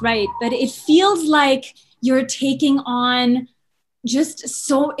say this right, but it feels like you're taking on just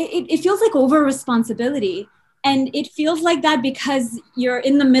so, it feels like over responsibility. And it feels like that because you're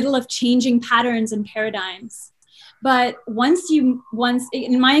in the middle of changing patterns and paradigms. But once,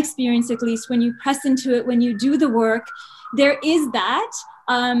 in my experience at least, when you press into it, when you do the work, there is that.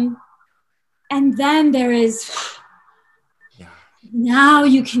 And then there is, now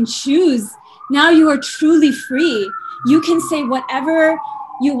you can choose. Now you are truly free. You can say whatever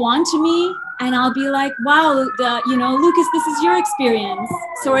you want to me, and I'll be like, wow, Lucas, this is your experience.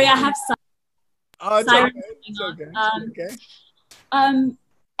 Sorry, I have sirens going on.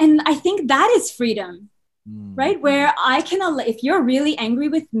 And I think that is freedom, right? Where I can, if you're really angry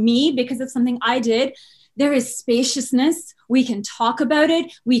with me because of something I did, there is spaciousness. We can talk about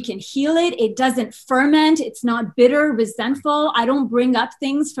it. We can heal it. It doesn't ferment. It's not bitter, resentful. I don't bring up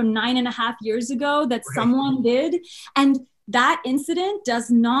things from 9.5 years ago that someone did. And that incident does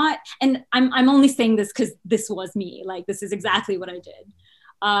not, and I'm only saying this because this was me. Like, this is exactly what I did.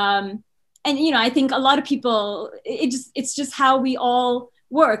 And, I think a lot of people, it's just how we all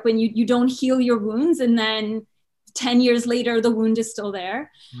work. When you don't heal your wounds, and then 10 years later, the wound is still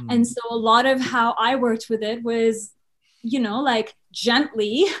there. And so a lot of how I worked with it was, like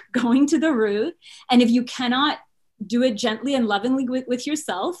gently going to the root. And if you cannot do it gently and lovingly with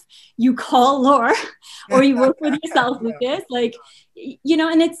yourself, you call Laura or you work with yourself with this, like,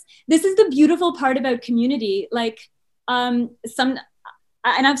 and this is the beautiful part about community. Like, and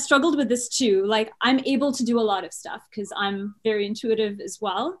I've struggled with this too. Like, I'm able to do a lot of stuff because I'm very intuitive as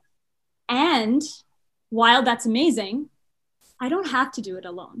well. And while that's amazing, I don't have to do it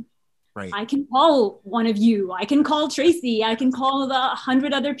alone. Right. I can call one of you. I can call Tracy. I can call the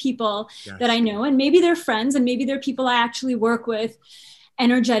 100 other people that I know. And maybe they're friends, and maybe they're people I actually work with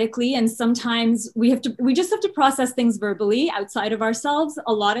energetically. And sometimes we just have to process things verbally outside of ourselves.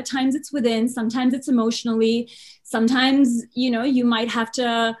 A lot of times it's within, sometimes it's emotionally. Sometimes, you might have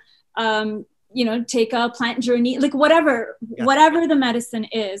to, take a plant journey, like whatever the medicine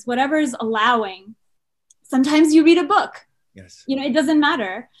is, whatever is allowing. Sometimes you read a book. Yes. It doesn't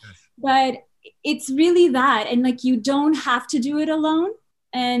matter. Yes. But it's really that. And like, you don't have to do it alone.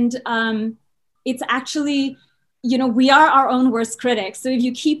 And it's actually, we are our own worst critics. So if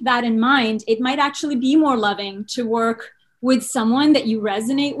you keep that in mind, it might actually be more loving to work with someone that you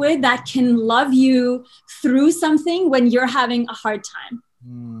resonate with, that can love you through something when you're having a hard time.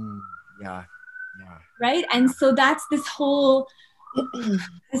 Yeah. Right. And so that's this whole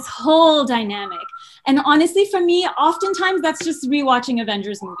dynamic. And honestly, for me, oftentimes that's just rewatching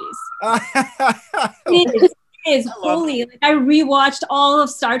Avengers movies. It is holy. Like, I rewatched all of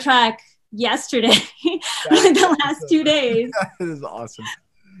Star Trek yesterday, the last 2 days. That is awesome.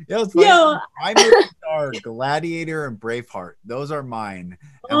 Yeah, it's funny. My movies are Gladiator and Braveheart. Those are mine.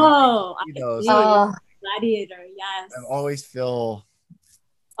 And Gladiator, yes. I always feel.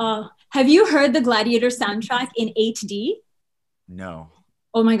 Have you heard the Gladiator soundtrack in 8D? No.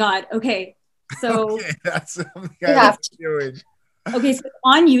 Oh my God. Okay. So that's something I have to do. Okay, so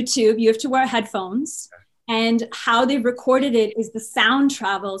on YouTube, you have to wear headphones. And how they've recorded it is the sound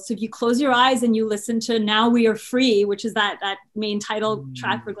travel. So if you close your eyes and you listen to Now We Are Free, which is that main title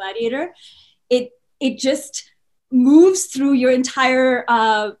track for Gladiator, it just moves through your entire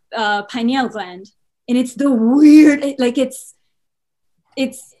pineal gland. And it's the weird, it's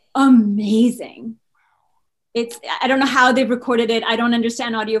amazing. I don't know how they've recorded it. I don't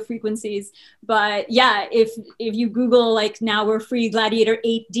understand audio frequencies, but yeah, if you Google like Now We're Free Gladiator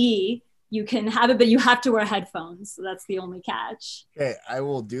 8D, you can have it, but you have to wear headphones. So that's the only catch. Okay, I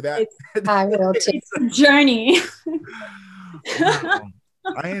will do that. I will too. It's a journey.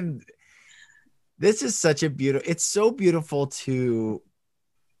 Wow. This is such a beautiful, it's so beautiful to,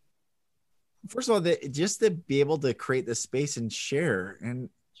 first of all, just to be able to create this space and share and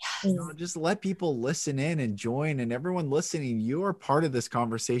just let people listen in and join, and everyone listening, you are part of this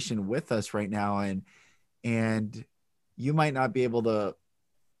conversation with us right now. And you might not be able to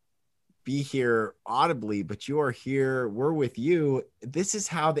be here audibly, but you are here. We're with you. This is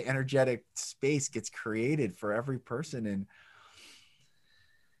how the energetic space gets created for every person. And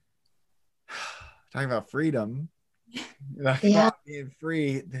talking about freedom, about being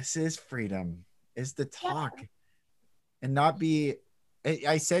free, this is freedom, is to talk and not be.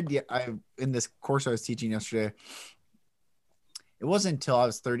 I said, in this course I was teaching yesterday, it wasn't until I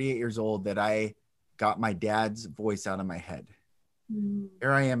was 38 years old that I got my dad's voice out of my head.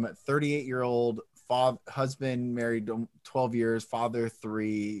 Here I am, a 38-year-old husband, married 12 years, father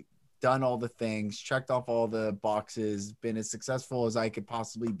 3, done all the things, checked off all the boxes, been as successful as I could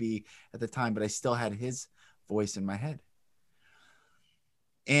possibly be at the time, but I still had his voice in my head.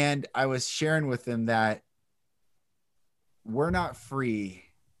 And I was sharing with them that we're not free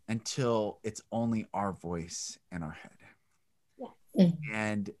until it's only our voice in our head. Yeah.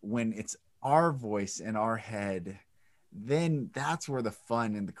 And when it's our voice in our head, then that's where the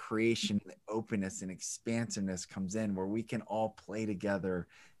fun and the creation, the openness and expansiveness comes in, where we can all play together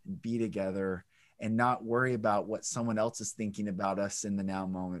and be together and not worry about what someone else is thinking about us in the now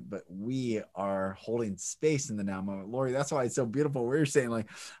moment, but we are holding space in the now moment. Lori, that's why it's so beautiful. Where you're saying, like,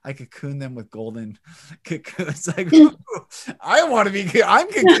 I cocoon them with golden cocoons. Like, I want to be, I'm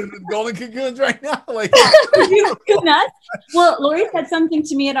cocooned with golden cocoons right now. Like, well, Lori said something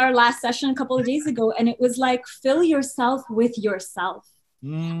to me at our last session a couple of days ago, and it was like, fill yourself with yourself.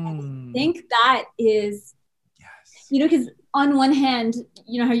 I think that is, yes, you know, because on one hand,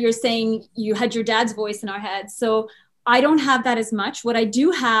 you know how you're saying you had your dad's voice in our head. So I don't have that as much. What I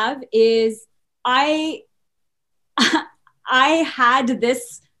do have is I had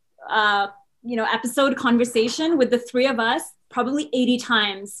this, episode conversation with the three of us probably 80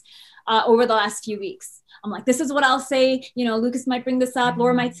 times over the last few weeks. I'm like, this is what I'll say. You know, Lucas might bring this up.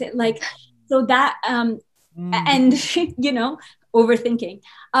 Laura might say, like, so that, and, you know, overthinking.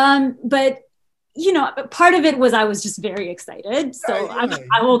 But, you know, part of it was I was just very excited. So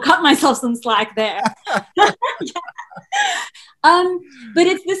I will cut myself some slack there. But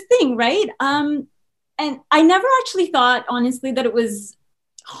it's this thing, right? And I never actually thought, honestly, that it was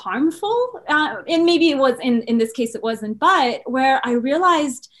harmful. And maybe it was, in this case, it wasn't. But where I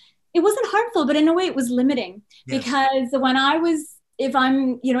realized it wasn't harmful, but in a way it was limiting. Yes. Because when I was, if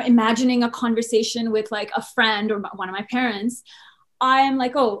I'm, you know, imagining a conversation with like a friend or one of my parents, I'm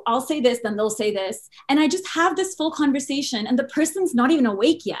like, oh, I'll say this, then they'll say this. And I just have this full conversation and the person's not even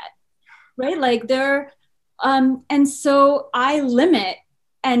awake yet, right? Like they're, and so I limit,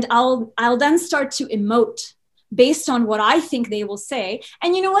 and I'll then start to emote based on what I think they will say.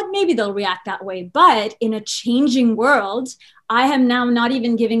 And you know what? Maybe they'll react that way. But in a changing world, I am now not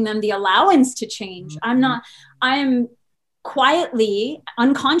even giving them the allowance to change. I am quietly,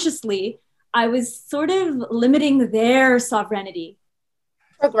 unconsciously, I was sort of limiting their sovereignty.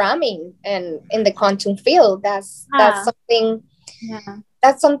 Programming, and in the quantum field, that's something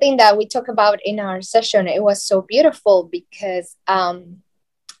that's something that we talk about in our session. It was so beautiful because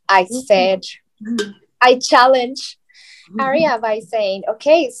I said, I challenge Aria by saying,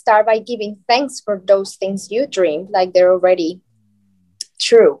 okay, start by giving thanks for those things you dreamed, like they're already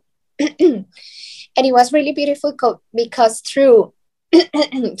true. And it was really beautiful because through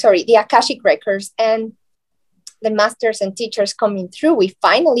the Akashic records and the masters and teachers coming through, we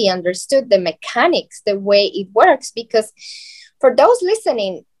finally understood the mechanics, the way it works. Because for those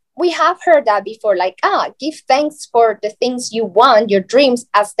listening, we have heard that before, like, give thanks for the things you want, your dreams,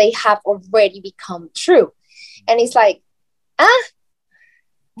 as they have already become true. And it's like,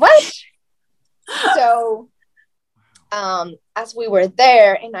 what? So as we were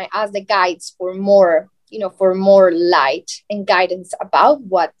there and I asked the guides for more, for more light and guidance about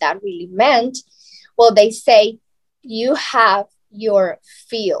what that really meant, well, they say, you have your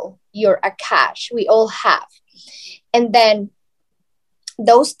feel, your Akash. We all have. And then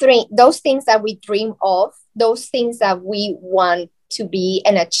those things that we dream of, those things that we want to be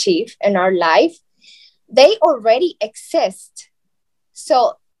and achieve in our life, they already exist.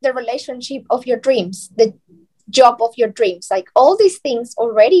 So the relationship of your dreams, the job of your dreams, like all these things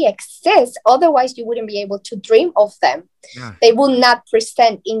already exist. Otherwise, you wouldn't be able to dream of them. Yeah. They will not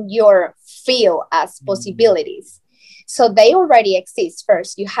present in your field as possibilities. So they already exist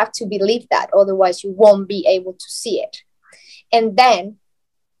first. You have to believe that. Otherwise, you won't be able to see it. And then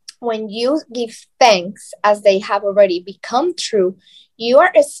when you give thanks as they have already become true, you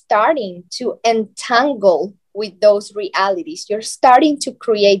are starting to entangle with those realities. You're starting to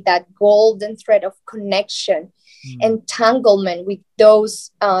create that golden thread of connection, entanglement with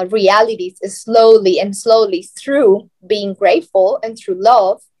those realities slowly through being grateful and through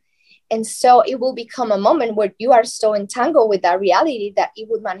love. And so it will become a moment where you are so entangled with that reality that it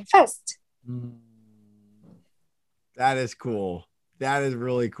would manifest. That is cool. That is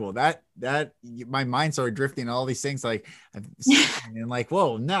really cool. That my mind started drifting all these things, like, and like,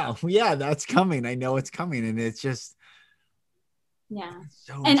 whoa, no, yeah, that's coming. I know it's coming. And it's just,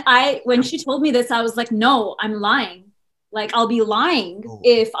 so and when she told me this, I was like, no, I'm lying. Like, I'll be lying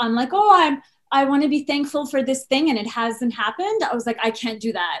if I'm like, I want to be thankful for this thing and it hasn't happened. I was like, I can't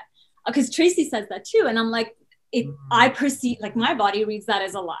do that. Because Tracy says that too. And I'm like, I perceive, like, my body reads that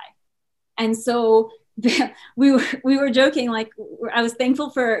as a lie. And so we were joking, like, I was thankful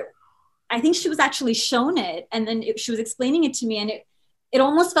for I think she was actually shown it, and then she was explaining it to me, and it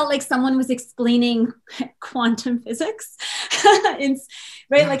almost felt like someone was explaining quantum physics,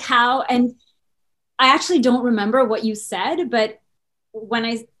 right? Like how, and I actually don't remember what you said, but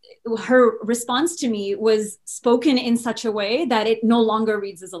her response to me was spoken in such a way that it no longer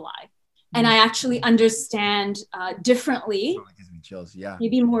reads as a lie. And I actually understand differently, Oh, it gives me chills. Yeah.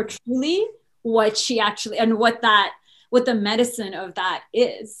 maybe more truly, what she actually, and what the medicine of that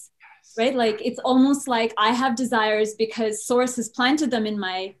is. Yes. Right? Like, it's almost like I have desires because Source has planted them in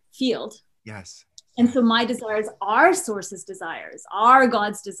my field. Yes. And so my desires are Source's desires, are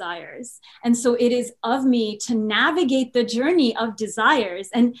God's desires. And so it is of me to navigate the journey of desires.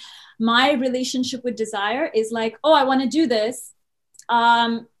 And my relationship with desire is like, oh, I want to do this.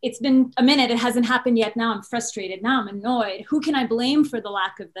 It's been a minute. It hasn't happened yet. Now I'm frustrated. Now I'm annoyed. Who can I blame for the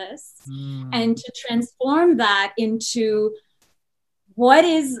lack of this? And to transform that into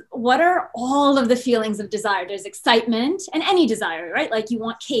what are all of the feelings of desire? There's excitement, and any desire, right? Like, you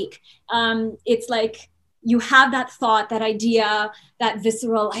want cake. It's like you have that thought, that idea, that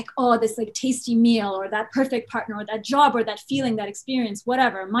visceral, like, oh, this like tasty meal, or that perfect partner, or that job, or that feeling, that experience,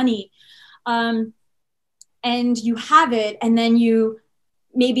 whatever, money. And you have it, and then you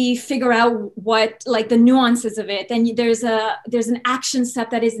maybe figure out what, like, the nuances of it. Then there's an action step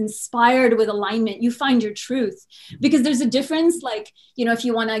that is inspired with alignment. You find your truth, because there's a difference. Like, you know, if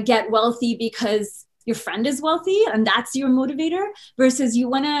you want to get wealthy because your friend is wealthy and that's your motivator, versus you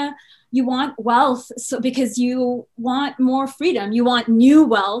want wealth because you want more freedom, you want new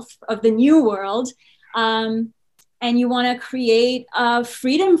wealth of the new world. And you want to create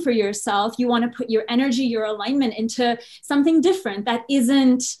freedom for yourself. You want to put your energy, your alignment into something different that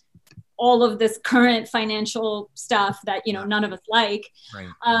isn't all of this current financial stuff that, you know, none of us like. Right.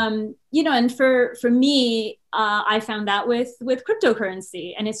 You know, and for me, I found that with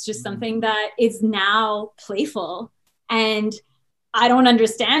cryptocurrency, and it's just something that is now playful, and I don't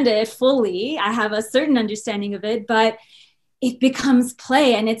understand it fully. I have a certain understanding of it, but it becomes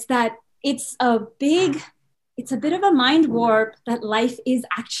play, and it's a bit of a mind warp that life is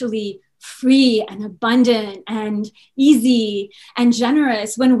actually free and abundant and easy and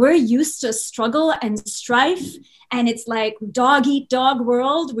generous, when we're used to struggle and strife. And it's like dog eat dog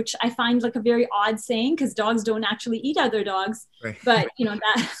world, which I find like a very odd saying, because dogs don't actually eat other dogs. Right. But, you know,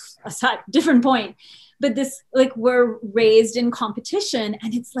 that's a different point. But this, like, we're raised in competition,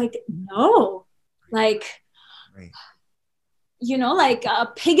 and it's like, no, like, right. You know, like a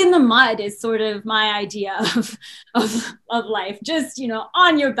pig in the mud is sort of my idea of life. Just, you know,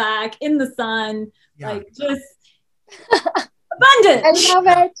 on your back in the sun, like, just abundant. I love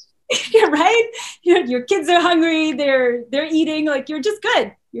it. You're right. Your kids are hungry. They're eating. Like, you're just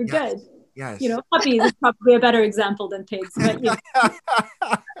good. You're good. Yes. You know, puppies is probably a better example than pigs. But, you know.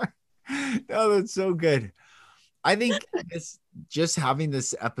 No, that's so good. I think just having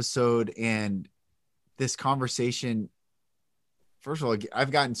this episode and this conversation, first of all, I've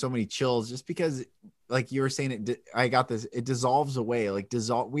gotten so many chills just because, like you were saying, I got this, it dissolves away. Like,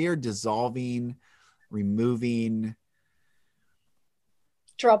 we are dissolving, removing,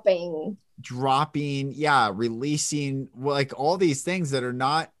 dropping, releasing, like, all these things that are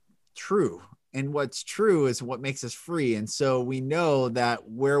not true. And what's true is what makes us free. And so we know that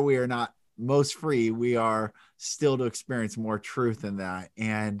where we are not most free, we are still to experience more truth in that.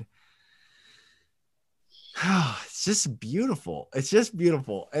 And it's just beautiful. It's just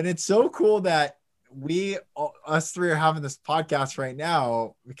beautiful. And it's so cool that us three are having this podcast right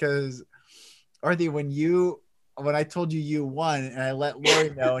now, because Aarti, when I told you won, and I let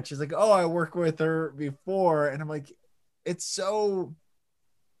Lori know, and she's like, oh, I worked with her before. And I'm like, it's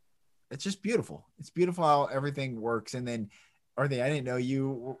just beautiful. It's beautiful how everything works. And then, Aarti, I didn't know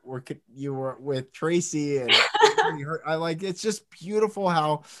you were with Tracy, and I like, it's just beautiful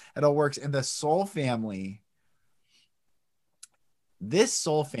how it all works. And the soul family, this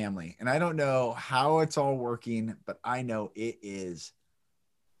soul family, and I don't know how it's all working, but I know it is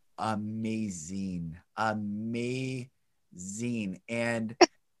amazing. And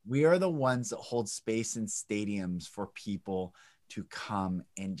we are the ones that hold space in stadiums for people to come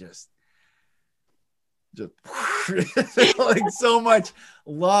and just like, so much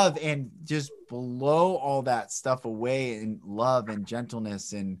love, and just blow all that stuff away in love and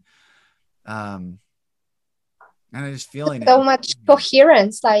gentleness, and I'm just feeling so much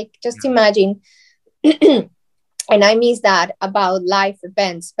coherence. Like, just imagine, and I miss that about life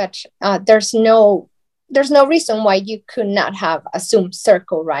events, but there's no reason why you could not have a Zoom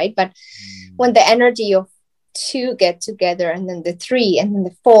circle, right? But when the energy of 2 get together, and then the 3, and then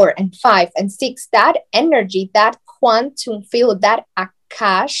the 4 and 5 and 6, that energy, that quantum field, that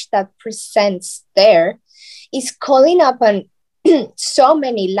Akash that presents there is calling upon so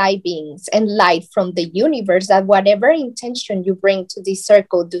many light beings and light from the universe, that whatever intention you bring to this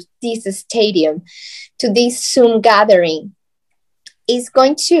circle, to this stadium, to this Zoom gathering,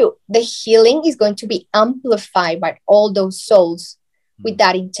 the healing is going to be amplified by all those souls with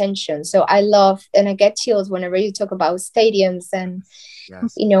that intention. So I love, and I get chills whenever you talk about stadiums and,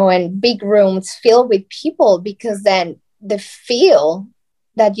 yes, and big rooms filled with people, because then the feel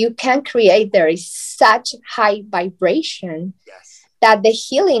that you can create there is such high vibration, yes, that the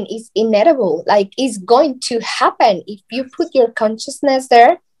healing is inevitable. Like, it's going to happen. If you put your consciousness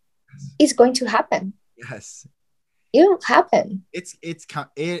there, it's going to happen. Yes. It'll happen. It is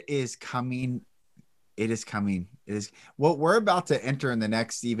coming. It is coming. It is what we're about to enter in the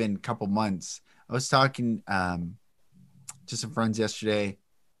next even couple months. I was talking to some friends yesterday.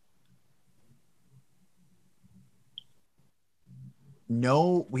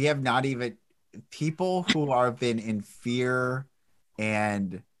 No, we have not even people who have been in fear,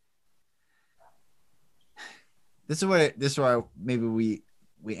 and this is why maybe we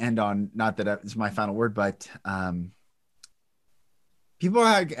end on, not that it's my final word, but people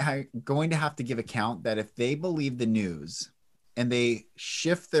are going to have to give account that if they believe the news and they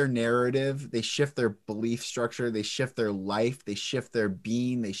shift their narrative, they shift their belief structure, they shift their life, they shift their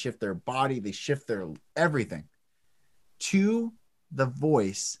being, they shift their body, they shift their everything to the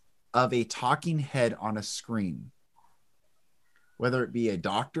voice of a talking head on a screen, whether it be a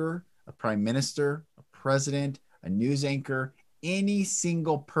doctor, a prime minister, a president, a news anchor, any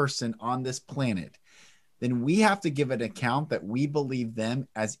single person on this planet, then we have to give an account that we believe them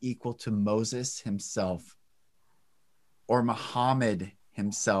as equal to Moses himself, or Muhammad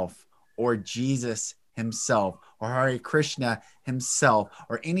himself, or Jesus himself, or Hare Krishna himself,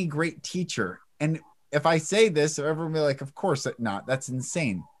 or any great teacher. And if I say this, everyone will be like, of course not. That's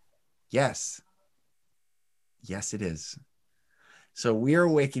insane. Yes. Yes, it is. So we are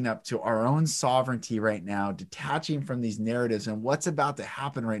waking up to our own sovereignty right now, detaching from these narratives. And what's about to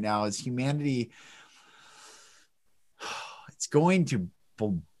happen right now is humanity, it's going to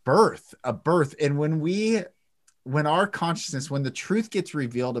birth. And when our consciousness, when the truth gets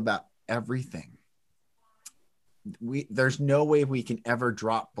revealed about everything, there's no way we can ever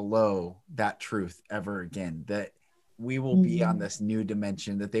drop below that truth ever again, that we will be on this new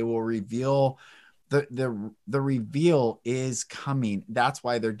dimension, that they will reveal the reveal is coming. That's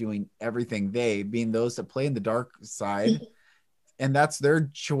why they're doing everything, they being those that play in the dark side, and that's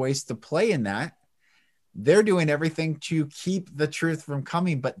their choice to play in that. They're doing everything to keep the truth from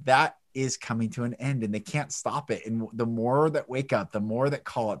coming, but that is coming to an end and they can't stop it. And the more that wake up, the more that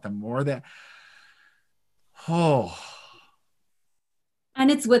call it, the more that, and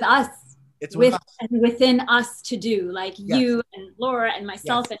it's with us. It's with us. And within us to do, like, yes, you and Laura and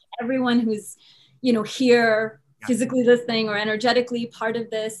myself, yes, and everyone who's, here, yes, physically listening or energetically part of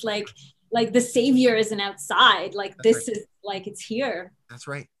this, like the savior isn't outside. Like, that's this, right, is like, it's here. That's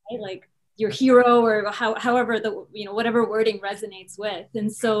right. Right? Like your hero, or however the, whatever wording resonates with.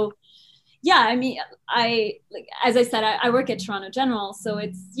 And so, yeah, I mean, as I said, I work at Toronto General, so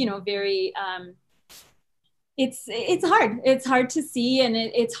it's, very, it's hard. It's hard to see, and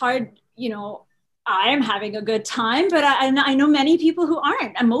it's hard, I'm having a good time, but I know many people who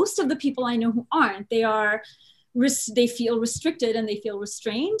aren't, and most of the people I know who aren't, they feel restricted and they feel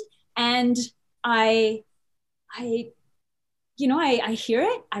restrained. And I hear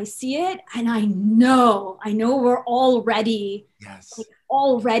it, I see it, and I know we're already, yes, like,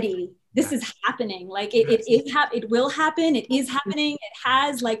 already, this, yes, is happening. Like it will happen. It is happening. It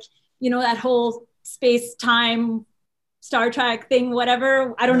has, like, that whole space-time Star Trek thing,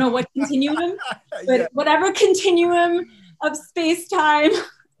 whatever, I don't know what continuum, but yeah, whatever continuum of space-time,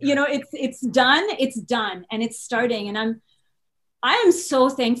 it's done, and it's starting. And I am so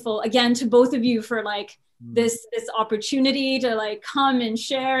thankful again to both of you for, like, this opportunity to, like, come and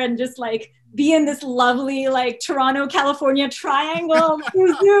share and just, like, be in this lovely, like, Toronto, California triangle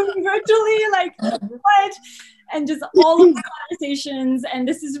through Zoom virtually, like, what? And just all of the conversations. And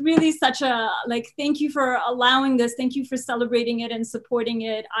this is really such a, like, thank you for allowing this. Thank you for celebrating it and supporting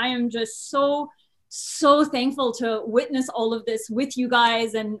it. I am just so thankful to witness all of this with you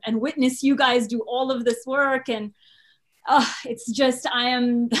guys and witness you guys do all of this work. And it's just, I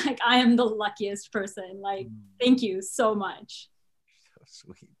am the luckiest person. Like, thank you so much. So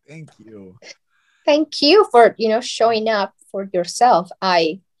sweet. Thank you. Thank you for, showing up for yourself.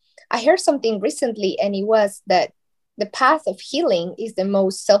 I heard something recently, and it was that the path of healing is the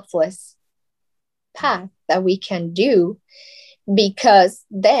most selfless path that we can do, because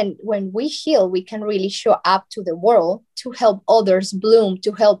then when we heal, we can really show up to the world to help others bloom,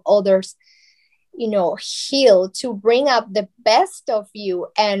 to help others, heal, to bring up the best of you.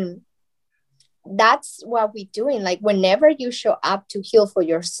 And that's what we're doing. Like, whenever you show up to heal for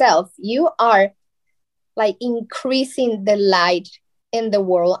yourself, you are like increasing the light in the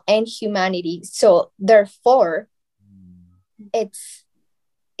world and humanity. So therefore, it's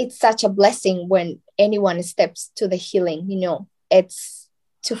such a blessing when anyone steps to the healing. It's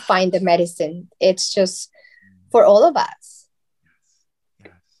to find the medicine. It's just for all of us.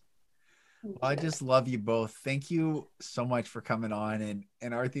 Yes. Well, I just love you both. Thank you so much for coming on. And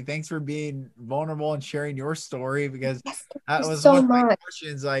Aarti, thanks for being vulnerable and sharing your story, because that was so one of my much.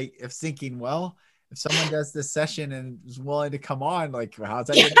 questions. I was thinking, well, if someone does this session and is willing to come on, like, how's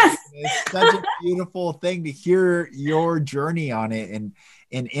that going to be? It's such a beautiful thing to hear your journey on it and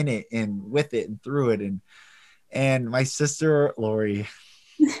in it and with it and through it. And my sister, Lori,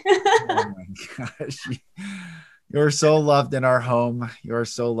 oh my gosh, you're so loved in our home. You're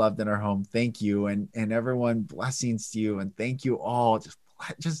so loved in our home. Thank you. And everyone, blessings to you. And thank you all.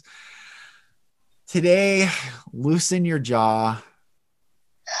 Just today, loosen your jaw.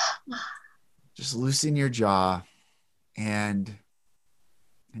 Just loosen your jaw and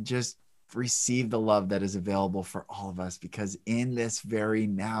just receive the love that is available for all of us, because in this very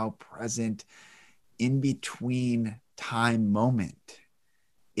now present, in between time moment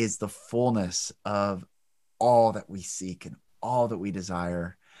is the fullness of all that we seek and all that we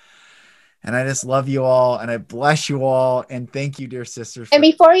desire. And I just love you all, and I bless you all, and thank you, dear sisters. And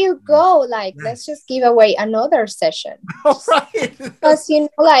before you go, let's just give away another session. All right. Because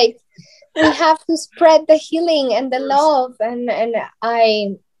we have to spread the healing and the love, and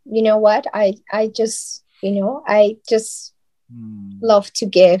I just love to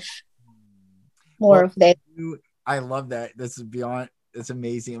give more of that. I love that. This is beyond. It's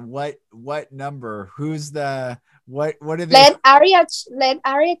amazing. What number? Who's the what do they? Let Aria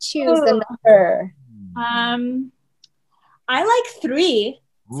choose the number. I like 3.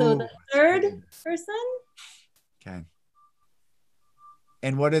 So the third person. Okay.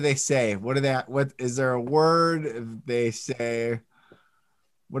 And what do they say? What is there a word they say?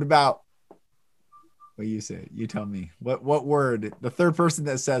 What about what you say? You tell me. What word? The third person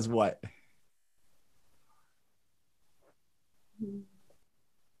that says what?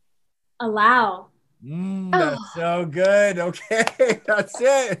 Allow. That's so good. Okay. That's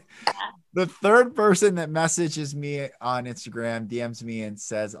it. The third person that messages me on Instagram, DMs me and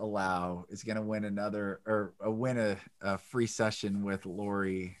says allow, is going to win a free session with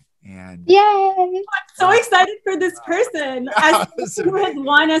Lori. And yay! I'm so excited for this person. As someone who has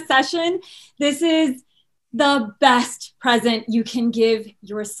won a session, this is the best present you can give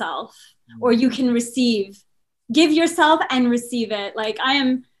yourself, or you can receive. Give yourself and receive it. Like, I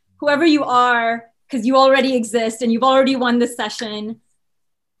am whoever you are, because you already exist and you've already won this session.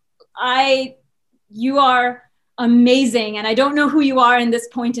 You are amazing. And I don't know who you are in this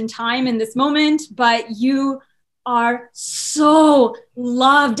point in time, in this moment, but you are so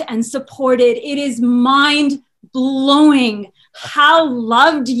loved and supported. It is mind blowing how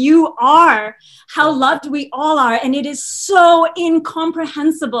loved you are, how loved we all are. And it is so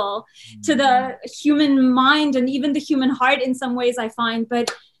incomprehensible to the human mind and even the human heart in some ways, I find,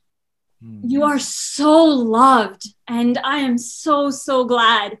 but you are so loved. And I am so, so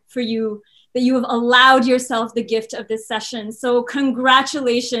glad for you that you have allowed yourself the gift of this session. So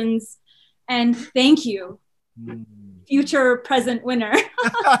congratulations and thank you, future present winner.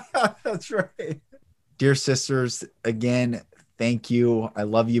 That's right. Dear sisters, again, thank you. I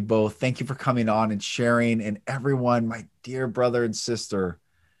love you both. Thank you for coming on and sharing. And everyone, my dear brother and sister,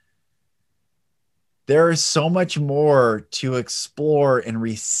 there is so much more to explore and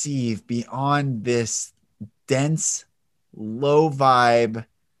receive beyond this dense, low vibe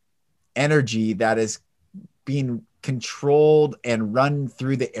energy that is being controlled and run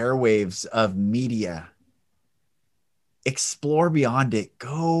through the airwaves of media. Explore beyond it.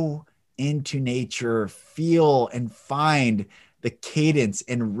 Go into nature, feel and find the cadence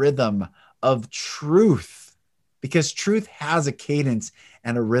and rhythm of truth, because truth has a cadence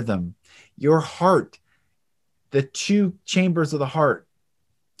and a rhythm. Your heart, the 2 chambers of the heart,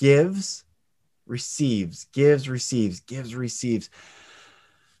 gives, receives, gives, receives, gives, receives.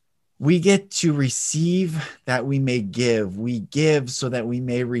 We get to receive that we may give. We give so that we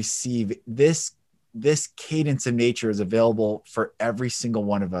may receive. This cadence of nature is available for every single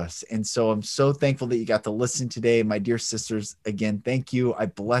one of us. And so I'm so thankful that you got to listen today. My dear sisters, again, thank you. I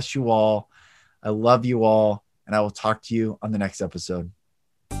bless you all. I love you all. And I will talk to you on the next episode.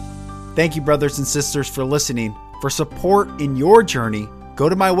 Thank you, brothers and sisters, for listening. For support in your journey, go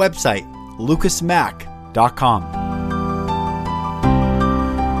to my website, lucasmack.com.